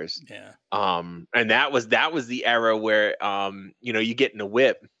players. Yeah. And that was the era where you get in a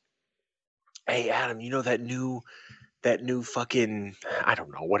whip. Hey Adam, you know that new fucking, I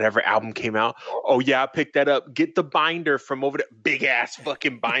don't know, whatever album came out. Oh yeah, I picked that up. Get the binder from over there. Big ass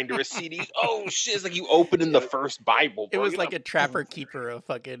fucking binder of CDs. Oh shit, it's like you opening the first Bible, bro. It was like a trapper keeper of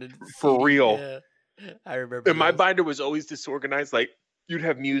fucking for CD. real. Yeah. I remember. And my binder was always disorganized. Like you'd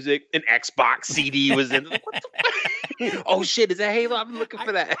have music, an Xbox CD was in. Like, what the fuck? Oh shit, is that Halo? I'm looking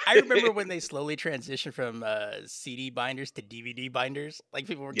for that. I remember when they slowly transitioned from CD binders to DVD binders. Like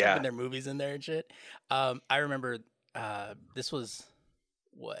people were keeping their movies in there and shit. I remember this was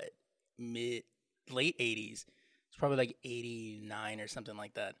late 80s. It's probably like 89 or something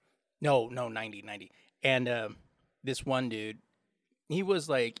like that. No, 90. And this one dude, he was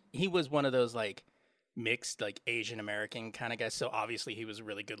one of those like mixed like Asian American kind of guys. So obviously he was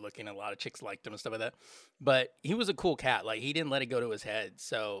really good looking. A lot of chicks liked him and stuff like that. But he was a cool cat. Like he didn't let it go to his head.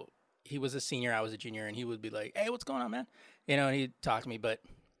 So he was a senior, I was a junior, and he would be like, "Hey, what's going on, man?" You know, and he'd talk to me. But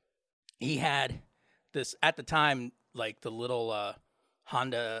he had this at the time, like the little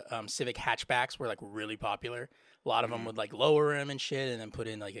Honda Civic hatchbacks were like really popular. A lot of them would like lower him and shit, and then put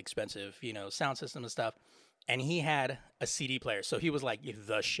in like expensive, sound system and stuff. And he had a CD player, so he was like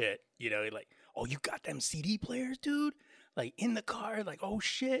the shit. Like, oh, you got them CD players, dude? Like in the car, like, oh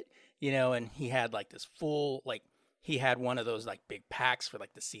shit, And he had like this full, like, he had one of those like big packs for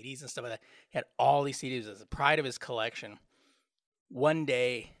like the CDs and stuff like that. He had all these CDs as a pride of his collection. One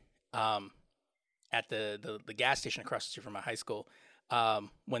day, at the gas station across the street from my high school,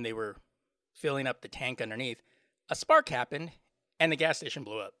 when they were filling up the tank underneath, a spark happened and the gas station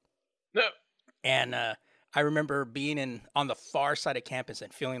blew up. No. And I remember being on the far side of campus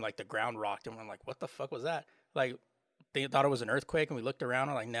and feeling like the ground rocked, and we're like, what the fuck was that? Like, they thought it was an earthquake, and we looked around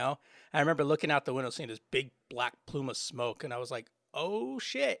and like, no. I remember looking out the window, seeing this big black plume of smoke, and I was like, oh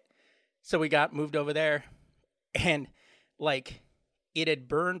shit. So we got moved over there, and like it had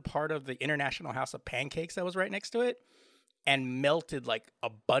burned part of the International House of Pancakes that was right next to it, and melted like a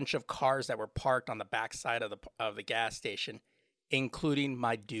bunch of cars that were parked on the back side of the gas station, including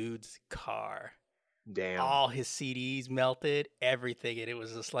my dude's car. Damn. All his CDs melted, everything. And it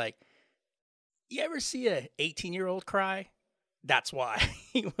was just like, you ever see a 18-year-old cry? That's why.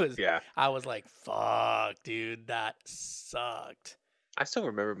 I was like, fuck, dude, that sucked. I still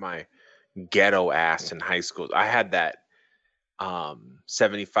remember my ghetto ass in high school. I had that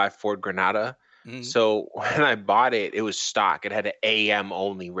 75 Ford Granada. Mm-hmm. So when I bought it, it was stock. It had an AM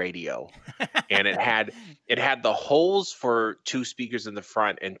only radio, and it had the holes for 2 speakers in the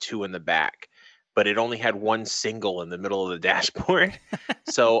front and 2 in the back, but it only had 1 single in the middle of the dashboard.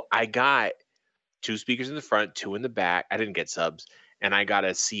 So I got 2 speakers in the front, 2 in the back. I didn't get subs, and I got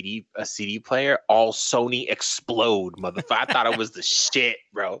a CD player, all Sony Explode, motherfucker. I thought it was the shit,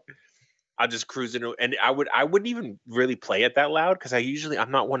 bro. I'll just cruise into, and I wouldn't even really play it that loud because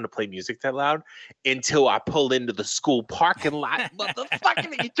I'm not one to play music that loud until I pull into the school parking lot.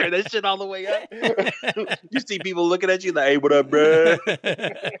 Motherfucker, you turn that shit all the way up. You see people looking at you like, "Hey, what up, bro?"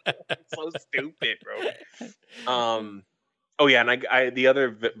 So stupid, bro. Oh yeah, and I the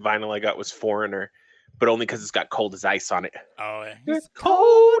other vinyl I got was Foreigner, but only because it's got cold as ice on it. Oh, it's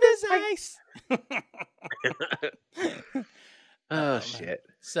cold as ice. Oh, shit.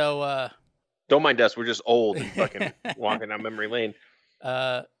 So, don't mind us. We're just old and fucking walking down memory lane.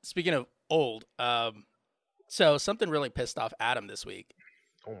 Speaking of old, so something really pissed off Adam this week.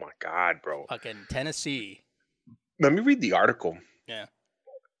 Oh my God, bro. Fucking Tennessee. Let me read the article. Yeah.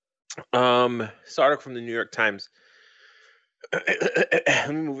 This article from the New York Times. Let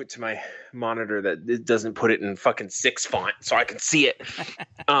me move it to my monitor that it doesn't put it in fucking 6 font so I can see it.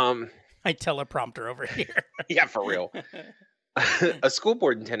 My teleprompter over here. Yeah, for real. A school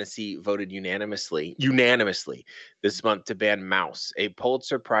board in Tennessee voted unanimously this month to ban Maus, a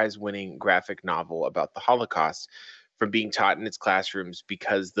Pulitzer Prize-winning graphic novel about the Holocaust, from being taught in its classrooms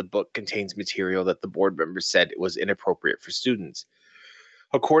because the book contains material that the board members said was inappropriate for students.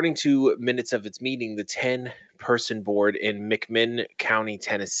 According to minutes of its meeting, the 10-person board in McMinn County,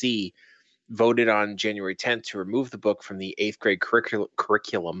 Tennessee, voted on January 10th to remove the book from the 8th grade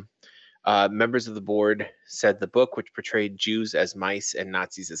curriculum. Members of the board said the book, which portrayed Jews as mice and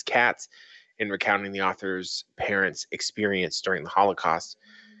Nazis as cats, in recounting the author's parents' experience during the Holocaust,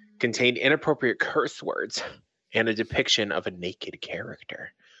 contained inappropriate curse words and a depiction of a naked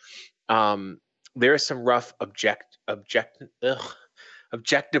character. There is some rough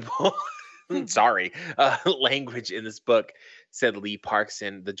objectable language in this book, said Lee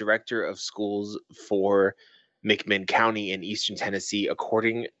Parkson, the director of schools for McMinn County in eastern Tennessee,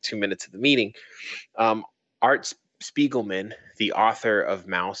 according to minutes of the meeting. Art Spiegelman, the author of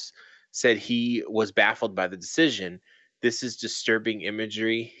Maus, said he was baffled by the decision. This is disturbing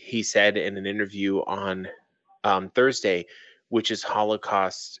imagery, he said in an interview on Thursday, which is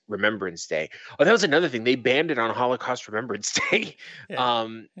Holocaust Remembrance Day. Oh, that was another thing. They banned it on Holocaust Remembrance Day. Yeah.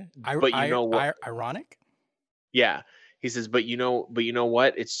 But you know what? Ironic? Yeah. He says, but you know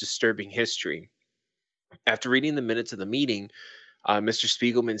what? It's disturbing history. After reading the minutes of the meeting, Mr.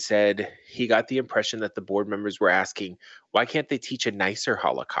 Spiegelman said he got the impression that the board members were asking, why can't they teach a nicer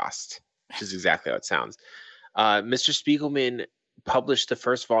Holocaust? Which is exactly how it sounds. Mr. Spiegelman published the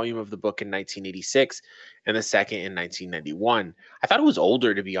first volume of the book in 1986 and the second in 1991. I thought it was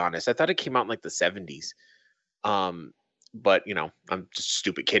older, to be honest. I thought it came out in like the 70s. But, you know, I'm just a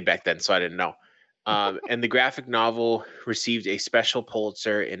stupid kid back then, so I didn't know. And the graphic novel received a special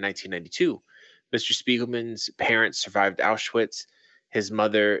Pulitzer in 1992. Mr. Spiegelman's parents survived Auschwitz. His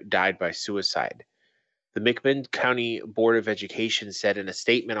mother died by suicide. The McMinn County Board of Education said in a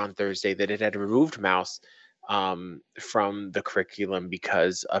statement on Thursday that it had removed Maus from the curriculum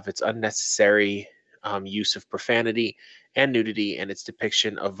because of its unnecessary use of profanity and nudity and its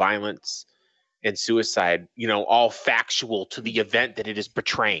depiction of violence and suicide, you know, all factual to the event that it is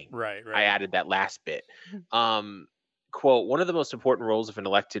portraying. Right. I added that last bit. Quote, one of the most important roles of an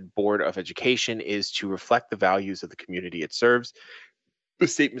elected board of education is to reflect the values of the community it serves. The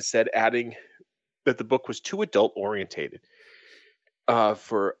statement said, adding that the book was too adult orientated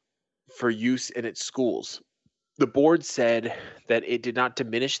for use in its schools. The board said that it did not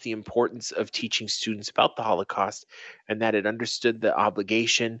diminish the importance of teaching students about the Holocaust and that it understood the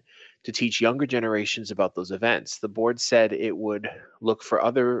obligation to teach younger generations about those events. The board said it would look for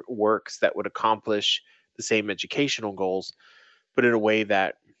other works that would accomplish the same educational goals, but in a way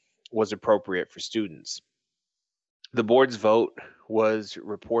that was appropriate for students. The board's vote was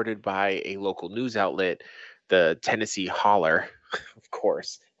reported by a local news outlet, the Tennessee Holler. Of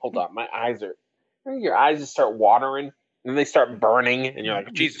course. Hold on, my eyes are... Your eyes just start watering, and they start burning, and you're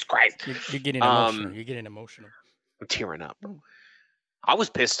like, Jesus Christ. You're getting emotional. You're getting emotional. I'm tearing up. I was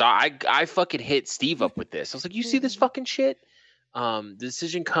pissed off. I fucking hit Steve up with this. I was like, you see this fucking shit? The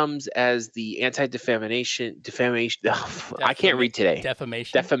decision comes as the defamation. I can't read today.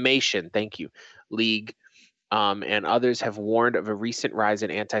 Defamation. Thank you. League and others have warned of a recent rise in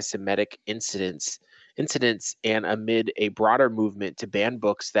anti-Semitic incidents and amid a broader movement to ban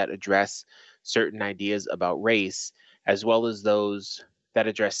books that address certain ideas about race, as well as those that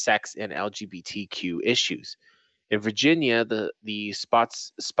address sex and LGBTQ issues. In Virginia, the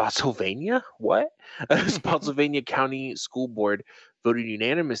Spotsylvania County School Board voted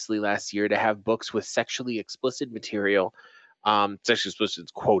unanimously last year to have books with sexually explicit material, sexually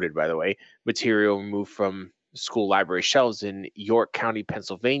explicit quoted, by the way, material removed from school library shelves. In York County,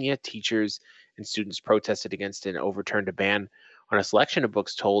 Pennsylvania, teachers and students protested against and overturned a ban on a selection of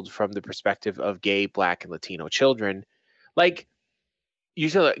books told from the perspective of gay, Black, and Latino children. Like, you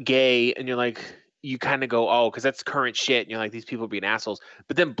say like, gay, and you're like, you kind of go, oh, because that's current shit. And you're like, these people are being assholes.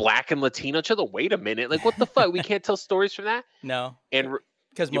 But then Black and Latino children, wait a minute. Like, what the fuck? We can't tell stories from that? No. And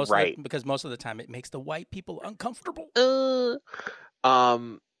because most of the time it makes the white people uncomfortable.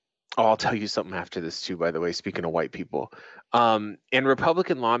 Oh, I'll tell you something after this too, by the way, speaking of white people. And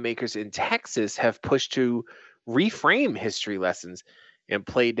Republican lawmakers in Texas have pushed to reframe history lessons and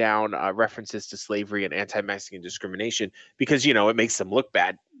play down references to slavery and anti-Mexican discrimination because, it makes them look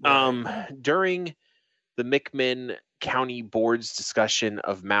bad. Right. During the McMinn County Board's discussion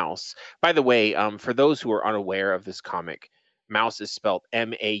of Maus. By the way, for those who are unaware of this comic, Maus is spelled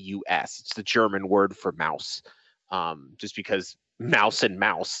M-A-U-S. It's the German word for mouse. Just because mouse and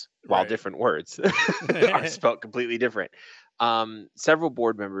mouse, while Right. different words, are spelled completely different. Several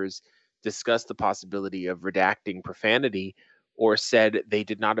board members discussed the possibility of redacting profanity or said they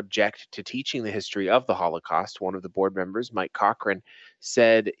did not object to teaching the history of the Holocaust. One of the board members, Mike Cochran,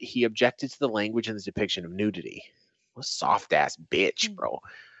 said he objected to the language in the depiction of nudity. What a soft ass bitch, bro.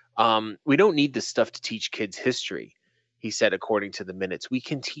 We don't need this stuff to teach kids history, he said, according to the minutes. We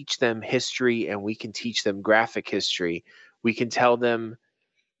can teach them history and we can teach them graphic history. We can tell them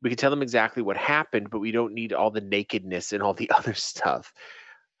exactly what happened, but we don't need all the nakedness and all the other stuff.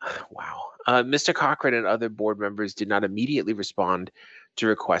 Wow. Mr. Cochran and other board members did not immediately respond to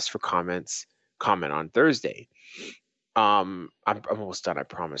requests for comment on Thursday. I'm almost done, I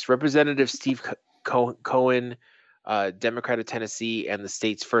promise. Representative Steve Cohen, Democrat of Tennessee and the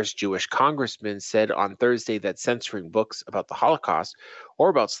state's first Jewish congressman, said on Thursday that censoring books about the Holocaust or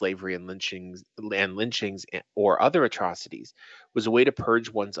about slavery and lynchings or other atrocities was a way to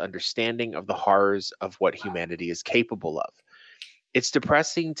purge one's understanding of the horrors of what humanity is capable of. It's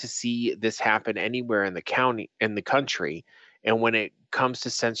depressing to see this happen anywhere in the country, and when it comes to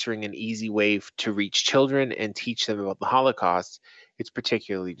censoring an easy way to reach children and teach them about the Holocaust, it's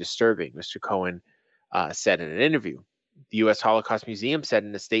particularly disturbing, Mr. Cohen said in an interview. The U.S. Holocaust Museum said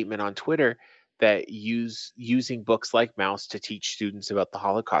in a statement on Twitter that using books like Maus to teach students about the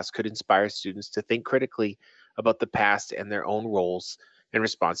Holocaust could inspire students to think critically about the past and their own roles and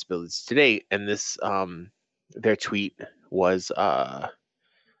responsibilities today. And this, their tweet was,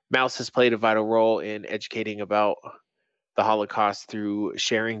 Maus has played a vital role in educating about the Holocaust through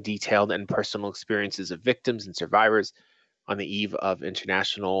sharing detailed and personal experiences of victims and survivors on the eve of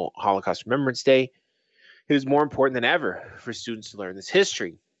International Holocaust Remembrance Day. It is more important than ever for students to learn this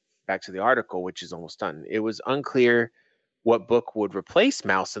history. Back to the article, which is almost done. It was unclear what book would replace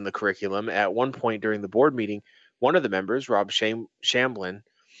Maus in the curriculum. At one point during the board meeting, one of the members, Rob Shamblin,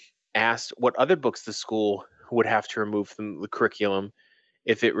 asked what other books the school would have to remove from the curriculum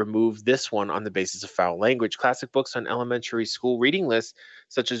if it removed this one on the basis of foul language. Classic books on elementary school reading lists,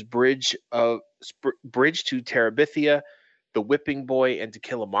 such as Bridge to Terabithia, The Whipping Boy, and To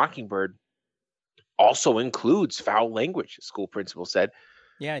Kill a Mockingbird, also includes foul language, school principal said.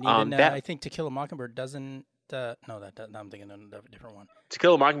 Yeah, and even I think To Kill a Mockingbird doesn't. No, I'm thinking of a different one. To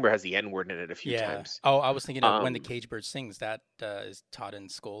Kill a Mockingbird has the N-word in it a few times. Oh, I was thinking of When the Cage Bird Sings. That is taught in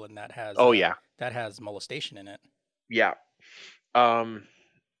school, and that has. That has molestation in it. Yeah.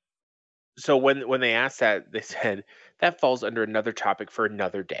 So when they asked that, they said that falls under another topic for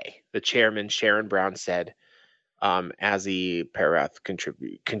another day. The chairman, Sharon Brown, said, as the Parath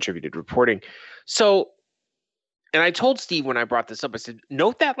contributed reporting. So, and I told Steve when I brought this up, I said,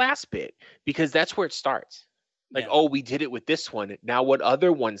 note that last bit, because that's where it starts. Like, oh, we did it with this one. Now what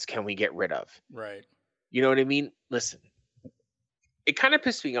other ones can we get rid of? Right. You know what I mean? Listen, it kind of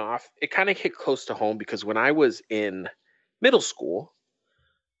pissed me off. It kind of hit close to home because when I was in middle school,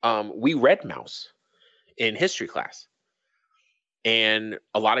 we read Maus in history class. And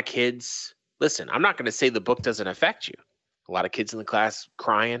a lot of kids, listen, I'm not going to say the book doesn't affect you. A lot of kids in the class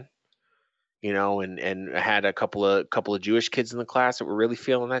crying, and I had a couple of Jewish kids in the class that were really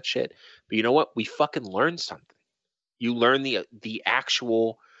feeling that shit. But you know what? We fucking learned something. You learn you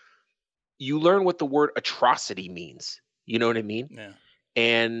learn what the word atrocity means. You know what I mean? Yeah.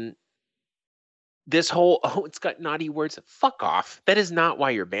 And this whole, it's got naughty words. Fuck off. That is not why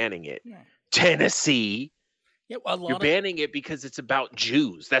you're banning it. Yeah. Tennessee. Yeah, you're banning it because it's about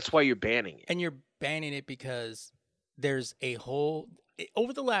Jews. That's why you're banning it. And you're banning it because there's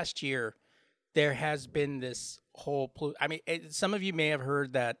over the last year, there has been this whole, some of you may have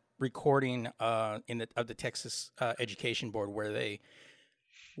heard that recording of the Texas Education Board where they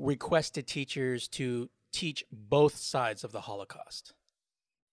requested teachers to teach both sides of the Holocaust.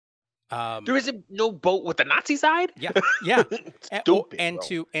 There isn't no boat with the Nazi side. Yeah. Stupid,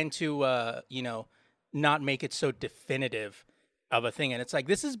 to not make it so definitive of a thing. And it's like,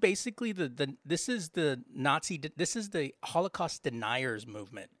 this is basically this is the Holocaust deniers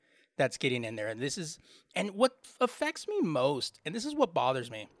movement that's getting in there. And what affects me most, and this is what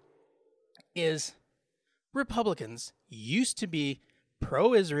bothers me, is Republicans used to be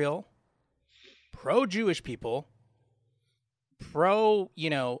pro-Israel, pro-Jewish people, pro,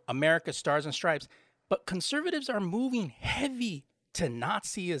 America Stars and Stripes, but conservatives are moving heavy to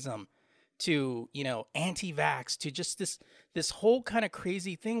Nazism, to, anti-vax, to just this whole kind of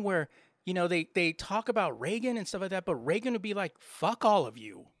crazy thing where, they talk about Reagan and stuff like that, but Reagan would be like, fuck all of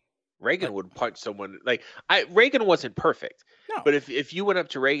you. Reagan would punch someone. Reagan wasn't perfect. No. But if you went up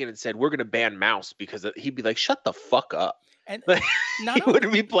to Reagan and said, we're going to ban mouse, because he'd be like, shut the fuck up. And he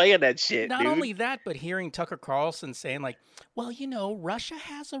wouldn't be playing that shit, Not dude. only that, but hearing Tucker Carlson saying like, well, Russia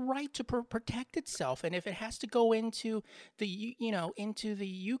has a right to protect itself. And if it has to go into the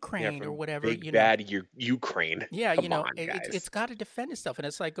Ukraine or whatever, big bad Ukraine. Yeah, Come on, it's got to defend itself. And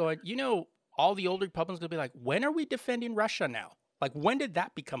it's like going, all the old Republicans going to be like, when are we defending Russia now? Like, when did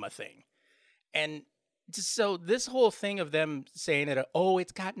that become a thing? And so this whole thing of them saying that,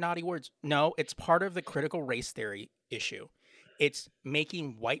 it's got naughty words. No, it's part of the critical race theory issue. It's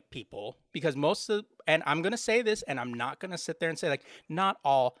making white people, because and I'm going to say this, and I'm not going to sit there and say like, not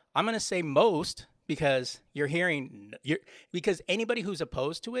all, I'm going to say most, because because anybody who's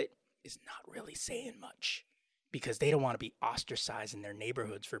opposed to it is not really saying much, because they don't want to be ostracized in their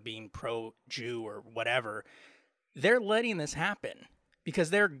neighborhoods for being pro-Jew or whatever. They're letting this happen because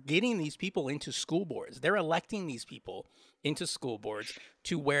they're getting these people into school boards. They're electing these people into school boards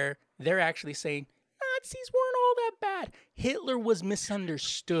to where they're actually saying, Nazis weren't all that bad. Hitler was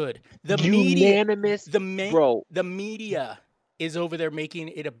misunderstood. The unanimous, the media is over there making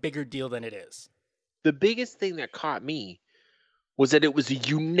it a bigger deal than it is. The biggest thing that caught me was that it was a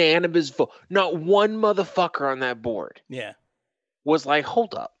unanimous vote. Not one motherfucker on that board was like,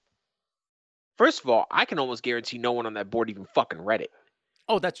 hold up. First of all, I can almost guarantee no one on that board even fucking read it.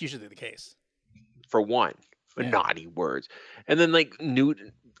 Oh, that's usually the case. For one, naughty words. And then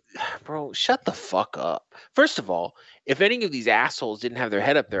Newton, bro, shut the fuck up. First of all, if any of these assholes didn't have their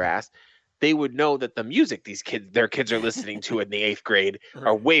head up their ass, they would know that the music their kids are listening to in the 8th grade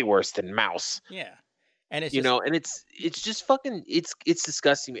are way worse than Mouse. Yeah. And it's and it's just fucking, it's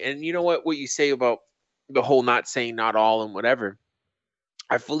disgusting. And you know what you say about the whole not saying not all and whatever,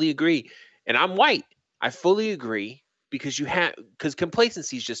 I fully agree. And I'm white. I fully agree, because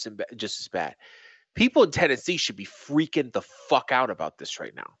complacency is just as bad. People in Tennessee should be freaking the fuck out about this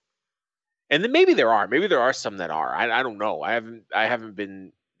right now. And then maybe there are some that are. I don't know. I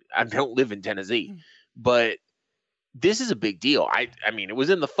don't live in Tennessee, but this is a big deal. I mean, it was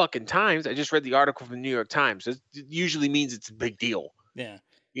in the fucking Times. I just read the article from the New York Times. It usually means it's a big deal. Yeah.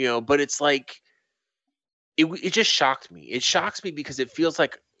 But it's like, it just shocked me. It shocks me because it feels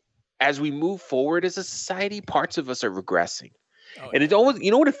like as we move forward as a society, parts of us are regressing. And it always,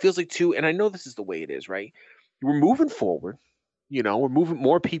 what it feels like too, and I know this is the way it is, right? We're moving forward, we're moving,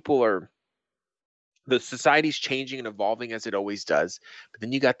 more people the society's changing and evolving as it always does. But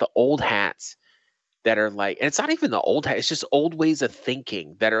then you got the old hats that are like, and it's not even the old hat, it's just old ways of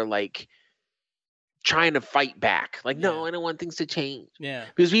thinking that are like trying to fight back. Like, no, I don't want things to change. Yeah.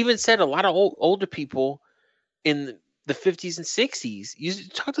 Because we even said a lot of older people in the 50s and 60s, you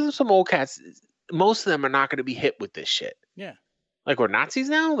talk to some old cats, most of them are not going to be hit with this shit. Yeah. Like, we're Nazis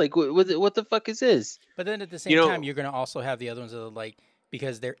now? Like, what the fuck is this? But then at the same time, you're going to also have the other ones that are like,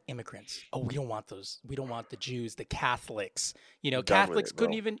 because they're immigrants. Oh, we don't want those. We don't want the Jews, the Catholics. Catholics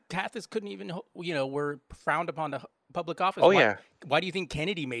couldn't even, were frowned upon to public office. Why do you think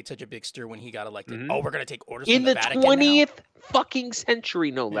Kennedy made such a big stir when he got elected? Mm-hmm. Oh, we're going to take orders from the Vatican in the 20th fucking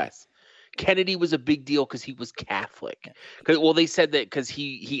century, no less. Kennedy was a big deal because he was Catholic. They said that because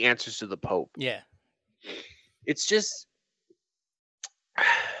he answers to the Pope. Yeah. It's just,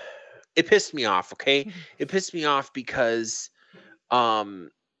 it pissed me off, okay? It pissed me off because I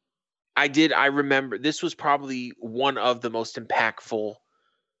remember this was probably one of the most impactful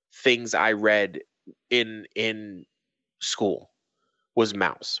things I read in school was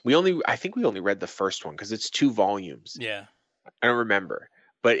Mouse. I think we only read the first one because it's 2 volumes. Yeah. I don't remember.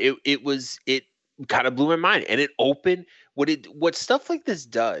 But it kind of blew my mind, and it opened what stuff like this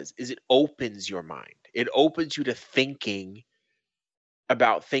does is it opens your mind. It opens you to thinking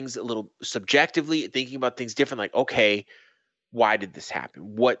about things a little subjectively, thinking about things different. Like, okay, why did this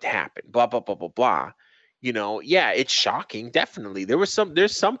happen? What happened? Blah blah blah blah blah. It's shocking. Definitely, there's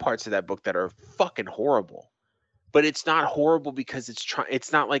some parts of that book that are fucking horrible, but it's not horrible because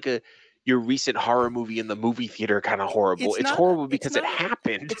it's not like your recent horror movie in the movie theater kind of horrible. It's horrible because it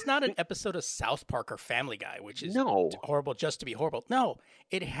happened. It's not an episode of South Park or Family Guy, which is horrible just to be horrible. No,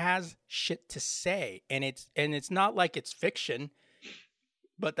 it has shit to say, and it's not like it's fiction.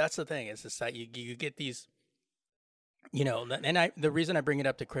 But that's the thing. It's just that you get these, and the reason I bring it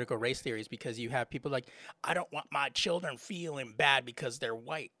up to critical race theory is because you have people like, I don't want my children feeling bad because they're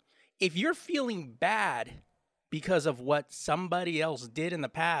white. If you're feeling bad because of what somebody else did in the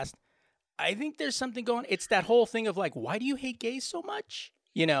past, I think there's something going. It's that whole thing of like, why do you hate gays so much?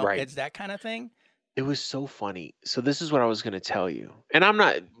 You know, Right. it's that kind of thing. It was so funny. So this is what I was going to tell you. And I'm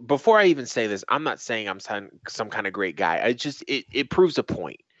not, before I even say this, I'm not saying I'm some kind of great guy. It proves a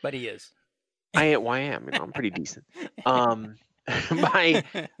point. But he is. I am, I'm pretty decent. My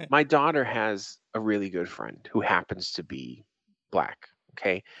daughter has a really good friend who happens to be black.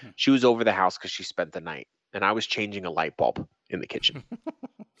 Okay. She was over the house because she spent the night, and I was changing a light bulb in the kitchen.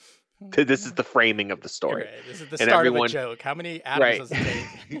 This is the framing of the story. Right. This is the start of a joke. How many atoms does it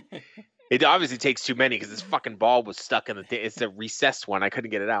take? It obviously takes too many because this fucking bulb was stuck in it's a recessed one. I couldn't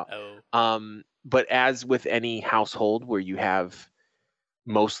get it out. But as with any household where you have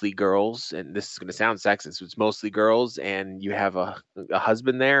mostly girls, and this is going to sound sexist, it's mostly girls, and you have a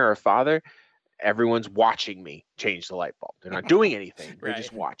husband there or a father, everyone's watching me change the light bulb. They're not doing anything. They're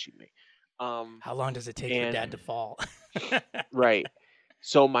just watching me. How long does it take for dad to fall? Right.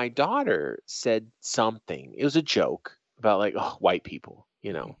 So my daughter said something. It was a joke about like, oh, white people,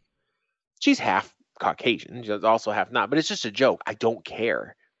 you know. She's half Caucasian. She's also half not, but it's just a joke. I don't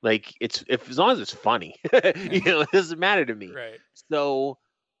care. Like as long as it's funny, you know, it doesn't matter to me. Right. So,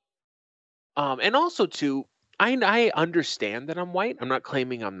 and also too, I understand that I'm white. I'm not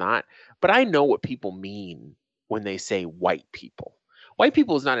claiming I'm not, but I know what people mean when they say white people. White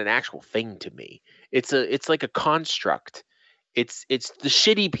people is not an actual thing to me. It's like a construct. It's the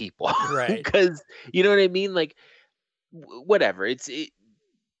shitty people, right? Because you know what I mean. Like whatever.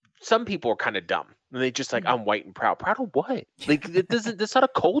 Some people are kind of dumb. And they just like, I'm white and proud. Proud of what? Like that's not a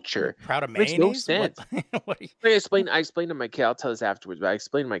culture. Proud of mayonnaise? Makes no sense. What I explain to my kid, I'll tell this afterwards, but I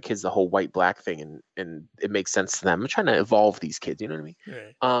explain to my kids the whole white black thing, and it makes sense to them. I'm trying to evolve these kids, you know what I mean?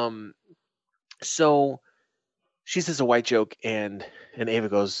 Right. So she says a white joke, and Ava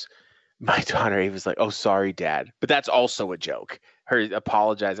goes, my daughter Ava's like, oh, sorry, Dad. But that's also a joke. Her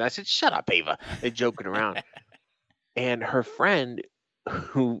apologizing. I said, shut up, Ava. They're joking around. And her friend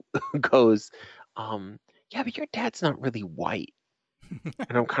who goes, yeah, but your dad's not really white.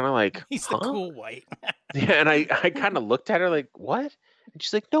 And I'm kind of like, he's the cool white. Yeah, and I kind of looked at her like, what? And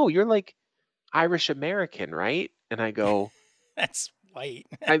she's like, no, you're like Irish American, right? And I go, that's white.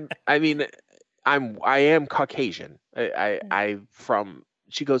 I mean, I am Caucasian.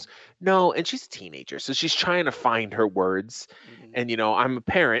 She goes, no, and she's a teenager, so she's trying to find her words. And you know, I'm a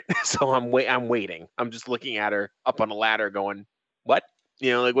parent, so I'm waiting. I'm just looking at her up on a ladder going, what?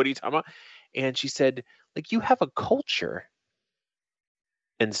 You know, like, what are you talking about? And she said, like, you have a culture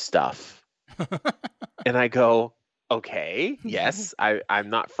and stuff. And I go, okay, yes, I'm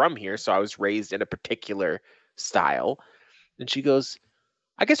not from here, so I was raised in a particular style. And she goes,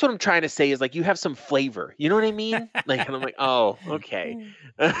 I guess what I'm trying to say is like, you have some flavor. You know what I mean? Like, and I'm like, oh, okay.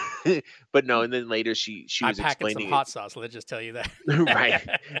 But no, and then later she was explaining some hot sauce. Let's just tell you that. Right.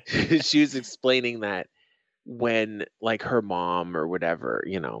 She was explaining that when like her mom or whatever,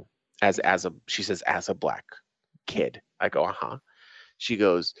 you know, she says, as a black kid, I go, uh-huh. She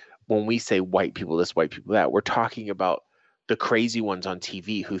goes, when we say white people this, white people that, we're talking about the crazy ones on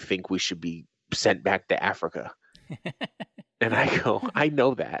TV who think we should be sent back to Africa. And I go, I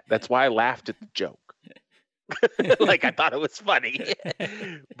know that. That's why I laughed at the joke. Like, I thought it was funny.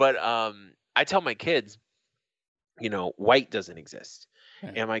 But I tell my kids, you know, white doesn't exist.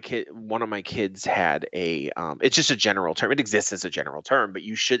 And one of my kids had it's just a general term. It exists as a general term, but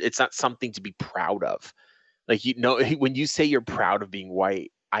it's not something to be proud of. Like, you know, when you say you're proud of being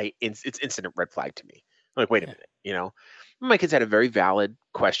white, it's instant red flag to me. I'm like, wait a minute, you know. My kids had a very valid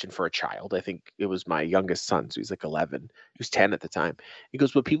question for a child. I think it was my youngest son, so he's like 11. He was 10 at the time. He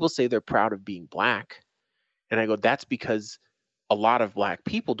goes, well, people say they're proud of being black. And I go, that's because a lot of black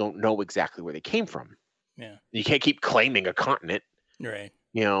people don't know exactly where they came from. Yeah. You can't keep claiming a continent. Right.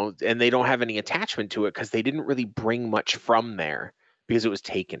 You know, and they don't have any attachment to it because they didn't really bring much from there because it was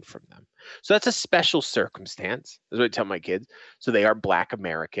taken from them. So that's a special circumstance. That's what I tell my kids. So they are Black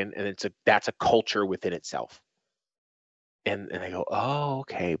American, and that's a culture within itself. And I go, oh,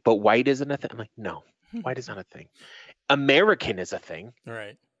 okay. But white isn't a thing. I'm like, no, white is not a thing. American is a thing.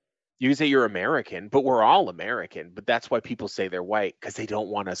 Right. You can say you're American, but we're all American. But that's why people say they're white, because they don't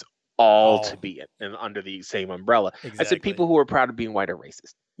want us all to be under the same umbrella. Exactly. I said people who are proud of being white are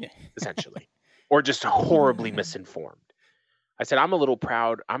racist, essentially, or just horribly misinformed. I said I'm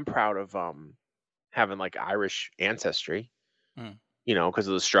proud. I'm proud of having like Irish ancestry, you know, because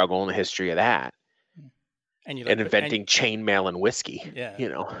of the struggle and the history of that. And inventing chainmail and whiskey. Yeah. You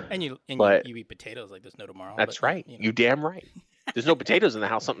know. And you eat potatoes like there's no tomorrow. That's right. You know. You damn right. There's no potatoes in the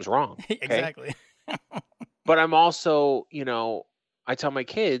house, something's wrong. Okay? Exactly. But I'm also, you know, I tell my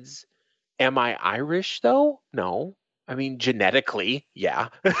kids, Am I Irish though? No. I mean, genetically, yeah,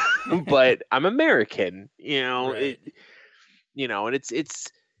 but I'm American. Right. And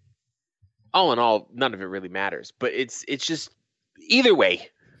it's all in all, none of it really matters. But it's just either way.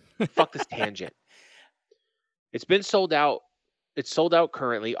 Fuck this tangent. It's been sold out. It's sold out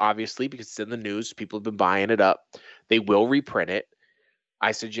currently, obviously, because it's in the news. People have been buying it up. They will reprint it.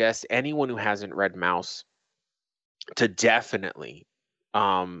 I suggest anyone who hasn't read Mouse to definitely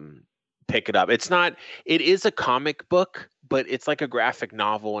pick it up. It is a comic book, but it's like a graphic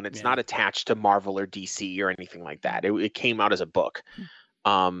novel, and it's not attached to Marvel or DC or anything like that. It came out as a book.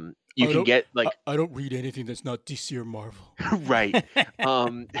 You can get like I don't read anything that's not DC or Marvel. right.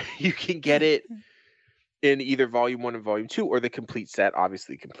 You can get it in either volume 1 and volume 2 or the complete set.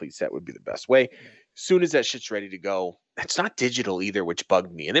 Obviously, complete set would be the best way. Soon as that shit's ready to go, it's not digital either, which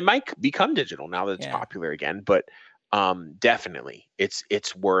bugged me, and it might become digital now that it's popular again. But definitely,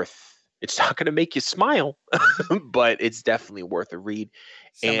 it's worth. It's not going to make you smile, but it's definitely worth a read.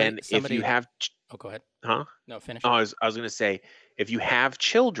 If you have, go ahead. Huh? No, finish. I was going to say, if you have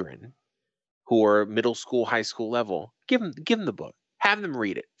children who are middle school, high school level, give them the book. Have them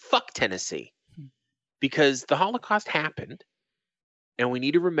read it. Fuck Tennessee. Because the Holocaust happened, and we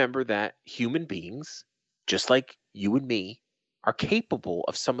need to remember that human beings, just like you and me, are capable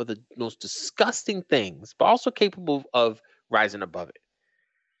of some of the most disgusting things, but also capable of rising above it.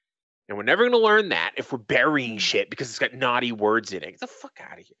 And we're never going to learn that if we're burying shit because it's got naughty words in it. Get the fuck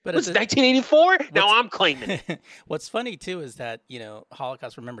out of here. But it's 1984? Now I'm claiming it. What's funny, too, is that,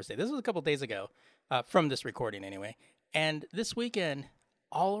 Holocaust Remembrance Day. This was a couple days ago, from this recording anyway. And this weekend,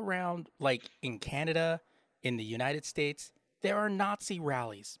 all around, like in Canada, in the United States, there are Nazi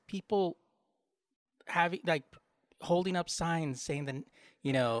rallies. People holding up signs saying that,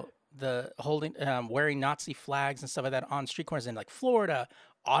 wearing Nazi flags and stuff like that on street corners in like Florida,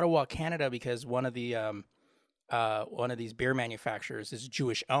 Ottawa, Canada, because one of these beer manufacturers is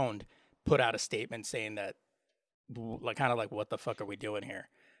Jewish owned, put out a statement saying that, like, kind of like, what the fuck are we doing here?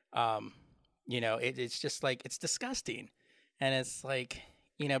 It's just like, it's disgusting. And it's like,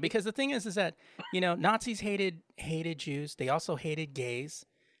 because the thing is that, Nazis hated Jews. They also hated gays.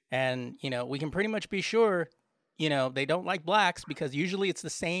 And, we can pretty much be sure, they don't like blacks because usually it's the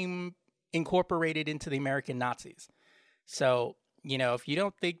same incorporated into the American Nazis. So, if you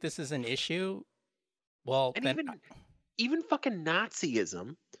don't think this is an issue, well, and then even fucking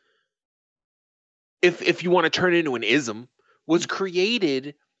Nazism, if you want to turn it into an ism, was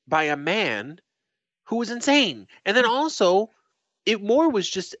created by a man who was insane. And then also, it more was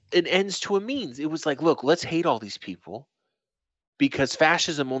just an ends to a means. It was like, look, let's hate all these people because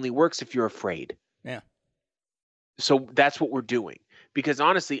fascism only works if you're afraid. Yeah. So that's what we're doing. Because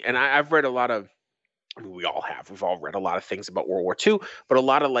honestly, and I've read a lot of, I mean, we all have. We've all read a lot of things about World War II, but a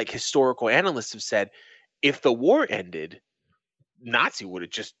lot of like historical analysts have said if the war ended, Nazi would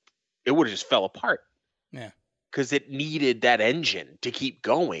have just fell apart. Yeah. Because it needed that engine to keep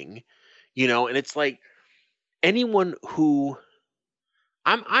going, and it's like anyone who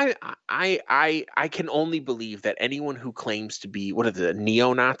I can only believe that anyone who claims to be a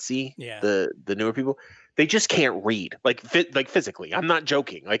neo-Nazi, the newer people, they just can't read like physically. I'm not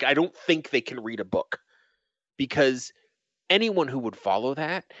joking. Like I don't think they can read a book because anyone who would follow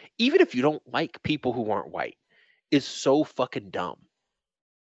that, even if you don't like people who aren't white, is so fucking dumb.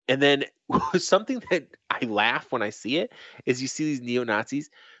 And then something that I laugh when I see it is you see these neo-Nazis,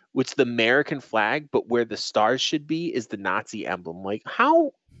 which the American flag, but where the stars should be is the Nazi emblem. Like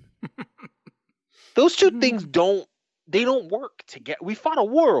how those two things don't work together. We fought a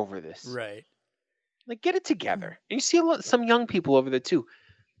war over this. Right. Like get it together. And you see some young people over there too.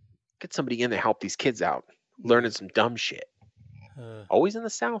 Get somebody in there, help these kids out, learning some dumb shit. Always in the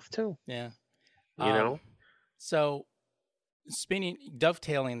South too. Yeah. So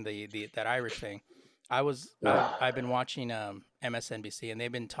dovetailing that Irish thing, I've been watching MSNBC and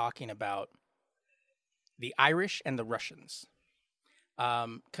they've been talking about the Irish and the Russians,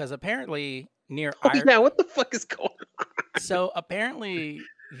 because apparently what the fuck is going on? So apparently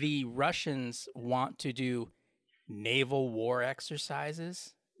the Russians want to do naval war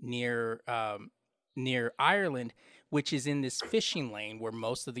exercises near Ireland, which is in this fishing lane where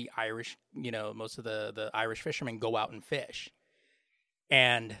most of the Irish, the Irish fishermen go out and fish.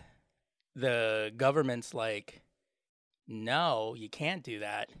 And the government's like, no, you can't do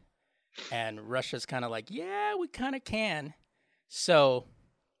that. And Russia's kind of like, yeah, we kind of can. So,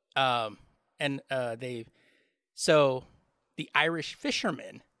 the Irish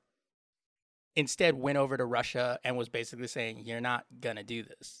fishermen instead went over to Russia and was basically saying, you're not going to do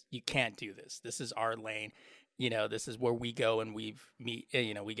this. You can't do this. This is our lane. this is where we go and we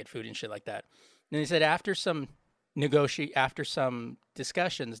get food and shit like that. And they said after some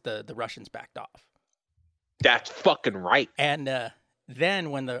discussions, the Russians backed off. That's fucking right. And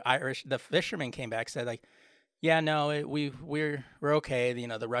then when the fishermen came back, said like, yeah, no, we're okay.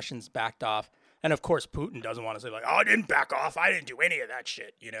 The Russians backed off. And of course, Putin doesn't want to say like, oh, I didn't back off. I didn't do any of that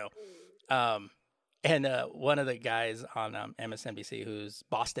shit, And one of the guys on MSNBC, who's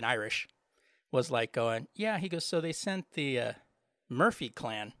Boston Irish, was like going, yeah, he goes, so they sent the Murphy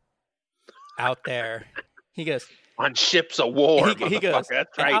clan out there. He goes, on ships of war. He goes,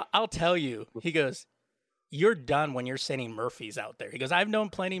 that's right. I'll tell you. He goes, you're done when you're sending Murphys out there. He goes, I've known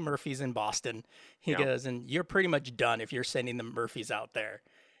plenty of Murphys in Boston. He goes, and you're pretty much done if you're sending the Murphys out there.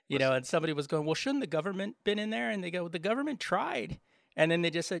 And somebody was going, well, shouldn't the government been in there? And they go, the government tried. And then they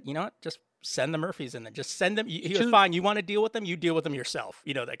just said, you know what, just send the Murphys in there. Just send them. He goes, fine, you want to deal with them? You deal with them yourself.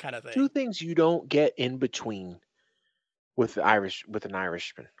 That kind of thing. Two things you don't get in between with an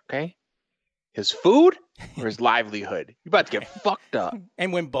Irishman, okay? His food or his livelihood. You're about to get fucked up.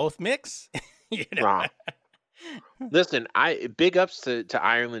 And when both mix, Wrong. Listen, big ups to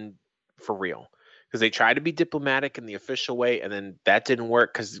Ireland for real. Because they tried to be diplomatic in the official way, and then that didn't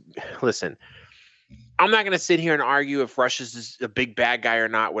work. Because, listen, I'm not going to sit here and argue if Russia's a big bad guy or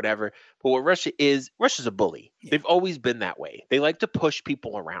not, whatever. But what Russia's a bully. Yeah. They've always been that way. They like to push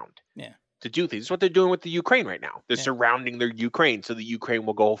people around to do things. It's what they're doing with the Ukraine right now. They're surrounding their Ukraine, so the Ukraine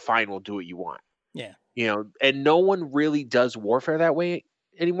will go, fine, we'll do what you want. Yeah. And no one really does warfare that way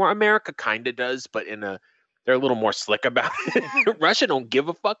anymore. America kind of does, but they're a little more slick about it. Russia don't give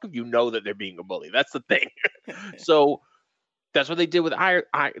a fuck if you know that they're being a bully. That's the thing. So that's what they did with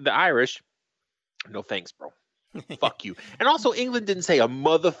the Irish. No thanks, bro. Fuck you. And also, England didn't say a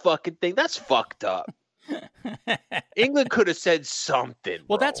motherfucking thing. That's fucked up. England could have said something.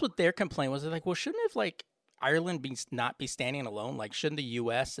 Well, bro. That's what their complaint was. They're like, well, shouldn't have Ireland not be standing alone? Like, shouldn't the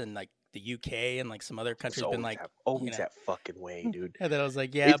U.S. and the UK and some other countries been like always that fucking way, dude. And then I was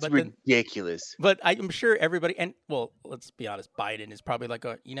like, yeah, it's ridiculous. But I'm sure everybody, and well, let's be honest, Biden is probably like,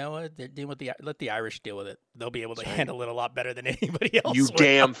 you know what, they're dealing with let the Irish deal with it. They'll be able to handle it a lot better than anybody else. You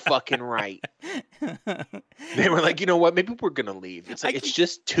damn fucking right. They were like, you know what, maybe we're gonna leave. It's like it's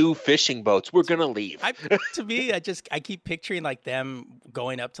just 2 fishing boats. We're gonna leave. To me, I keep picturing them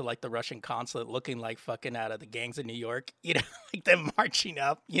going up to the Russian consulate, looking like fucking out of the Gangs of New York, like them marching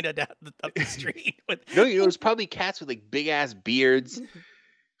up, down up the street. No, it was probably cats with big ass beards,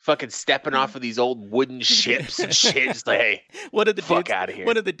 fucking stepping off of these old wooden ships and shit. Just like, hey, fuck out of here.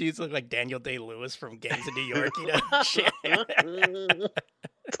 One of the dudes looked like Daniel Day-Lewis from Gangs of New York. Shit.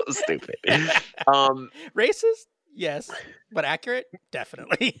 So stupid. Racist? Yes, but accurate?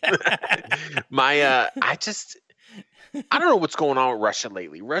 Definitely. I don't know what's going on with Russia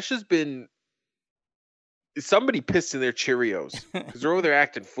lately. Russia's been. Somebody pissed in their Cheerios because they're over there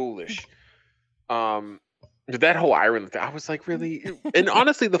acting foolish. That whole Ireland thing, I was like, really? And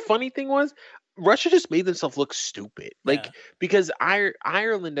honestly, the funny thing was, Russia just made themselves look stupid. Because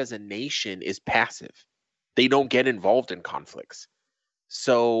Ireland as a nation is passive. They don't get involved in conflicts.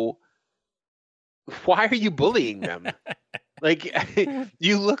 So why are you bullying them?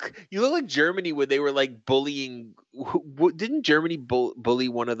 You look like Germany when they were bullying. Didn't Germany bully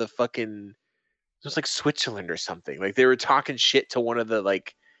one of the fucking? It was Switzerland or something. They were talking shit to one of the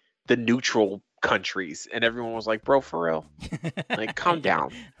the neutral countries, and everyone was like, "Bro, for real, calm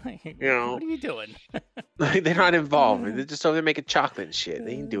down." What are you doing? They're not involved. They're just over there making chocolate and shit.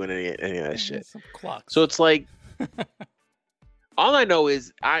 They ain't doing any of that shit. Some clocks. So it's all I know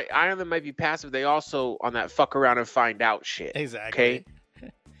is Ireland might be passive. They also on that fuck around and find out shit. Exactly. Okay.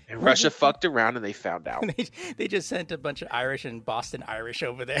 And Russia fucked around and they found out. They just sent a bunch of Irish and Boston Irish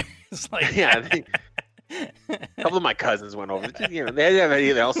over there. It's yeah. A couple of my cousins went over. They didn't have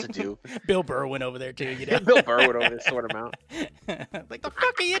anything else to do. Bill Burr went over there too. Bill Burr went over there, sort them out. The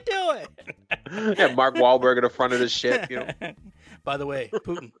fuck are you doing? Yeah, Mark Wahlberg at the front of this shit. By the way,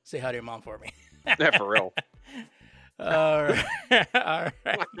 Putin, say hi to your mom for me. Yeah, for real. All right. All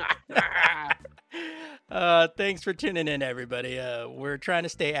right. Thanks for tuning in, everybody. We're trying to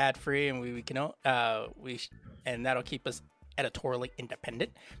stay ad free, and we can and that'll keep us editorially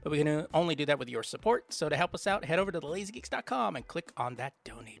independent. But we can only do that with your support. So to help us out, head over to thelazygeeks.com and click on that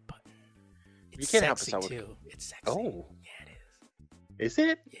donate button. It's you can sexy help us out too. It's sexy. Oh, yeah, it is. Is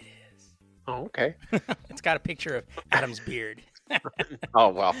it? It is. Oh, okay. It's got a picture of Adam's beard. Oh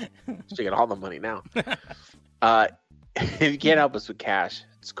well, she got all the money now. If you can't help us with cash,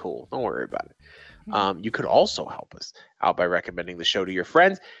 it's cool. Don't worry about it. You could also help us out by recommending the show to your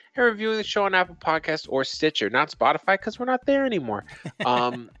friends and reviewing the show on Apple Podcasts or Stitcher, not Spotify because we're not there anymore.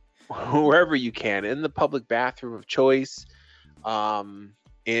 wherever you can, in the public bathroom of choice.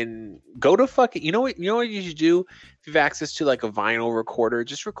 And go to fucking, you know what you should do if you have access to like a vinyl recorder,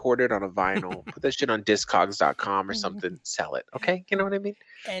 just record it on a vinyl, put that shit on discogs.com or something, sell it. Okay. You know what I mean?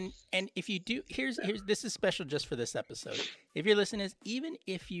 And if you do, here's this is special just for this episode. If you're listening, even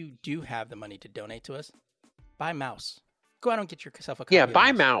if you do have the money to donate to us, buy mouse. Go out and get yourself a copy. Yeah,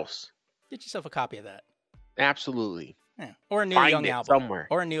 buy mouse. Get yourself a copy of that. Absolutely. Yeah. Or a Neil Young album. Somewhere.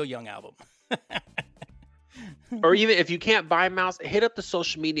 Or a Neil Young album. Or even if you can't buy mouse, hit up the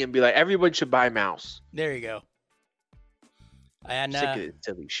social media and be like, everyone should buy mouse. There you go. And sick of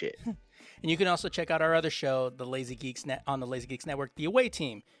silly shit. And you can also check out our other show, the Lazy Geeks on the Lazy Geeks Network, The Away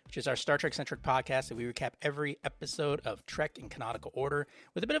Team, which is our Star Trek centric podcast that we recap every episode of Trek in canonical order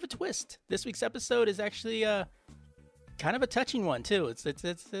with a bit of a twist. This week's episode is actually kind of a touching one too. It's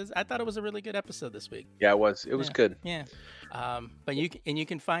I thought it was a really good episode this week. Yeah, it was. It was good. Yeah. But you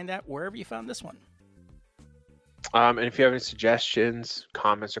can find that wherever you found this one. And if you have any suggestions,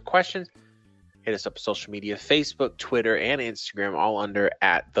 comments, or questions, hit us up on social media, Facebook, Twitter, and Instagram, all under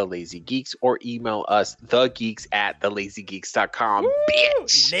 @TheLazyGeeks, or email us, thegeeks@thelazygeeks.com.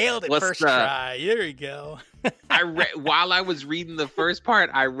 Bitch! Nailed it first try. There you go. While I was reading the first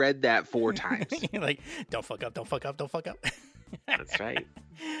part, I read that 4 times. You're like, don't fuck up, don't fuck up, don't fuck up. That's right.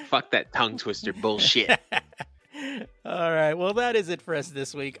 Fuck that tongue twister bullshit. All right. Well, that is it for us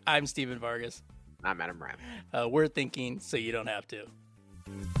this week. I'm Steven Vargas. I'm Adam Brown. We're thinking so you don't have to.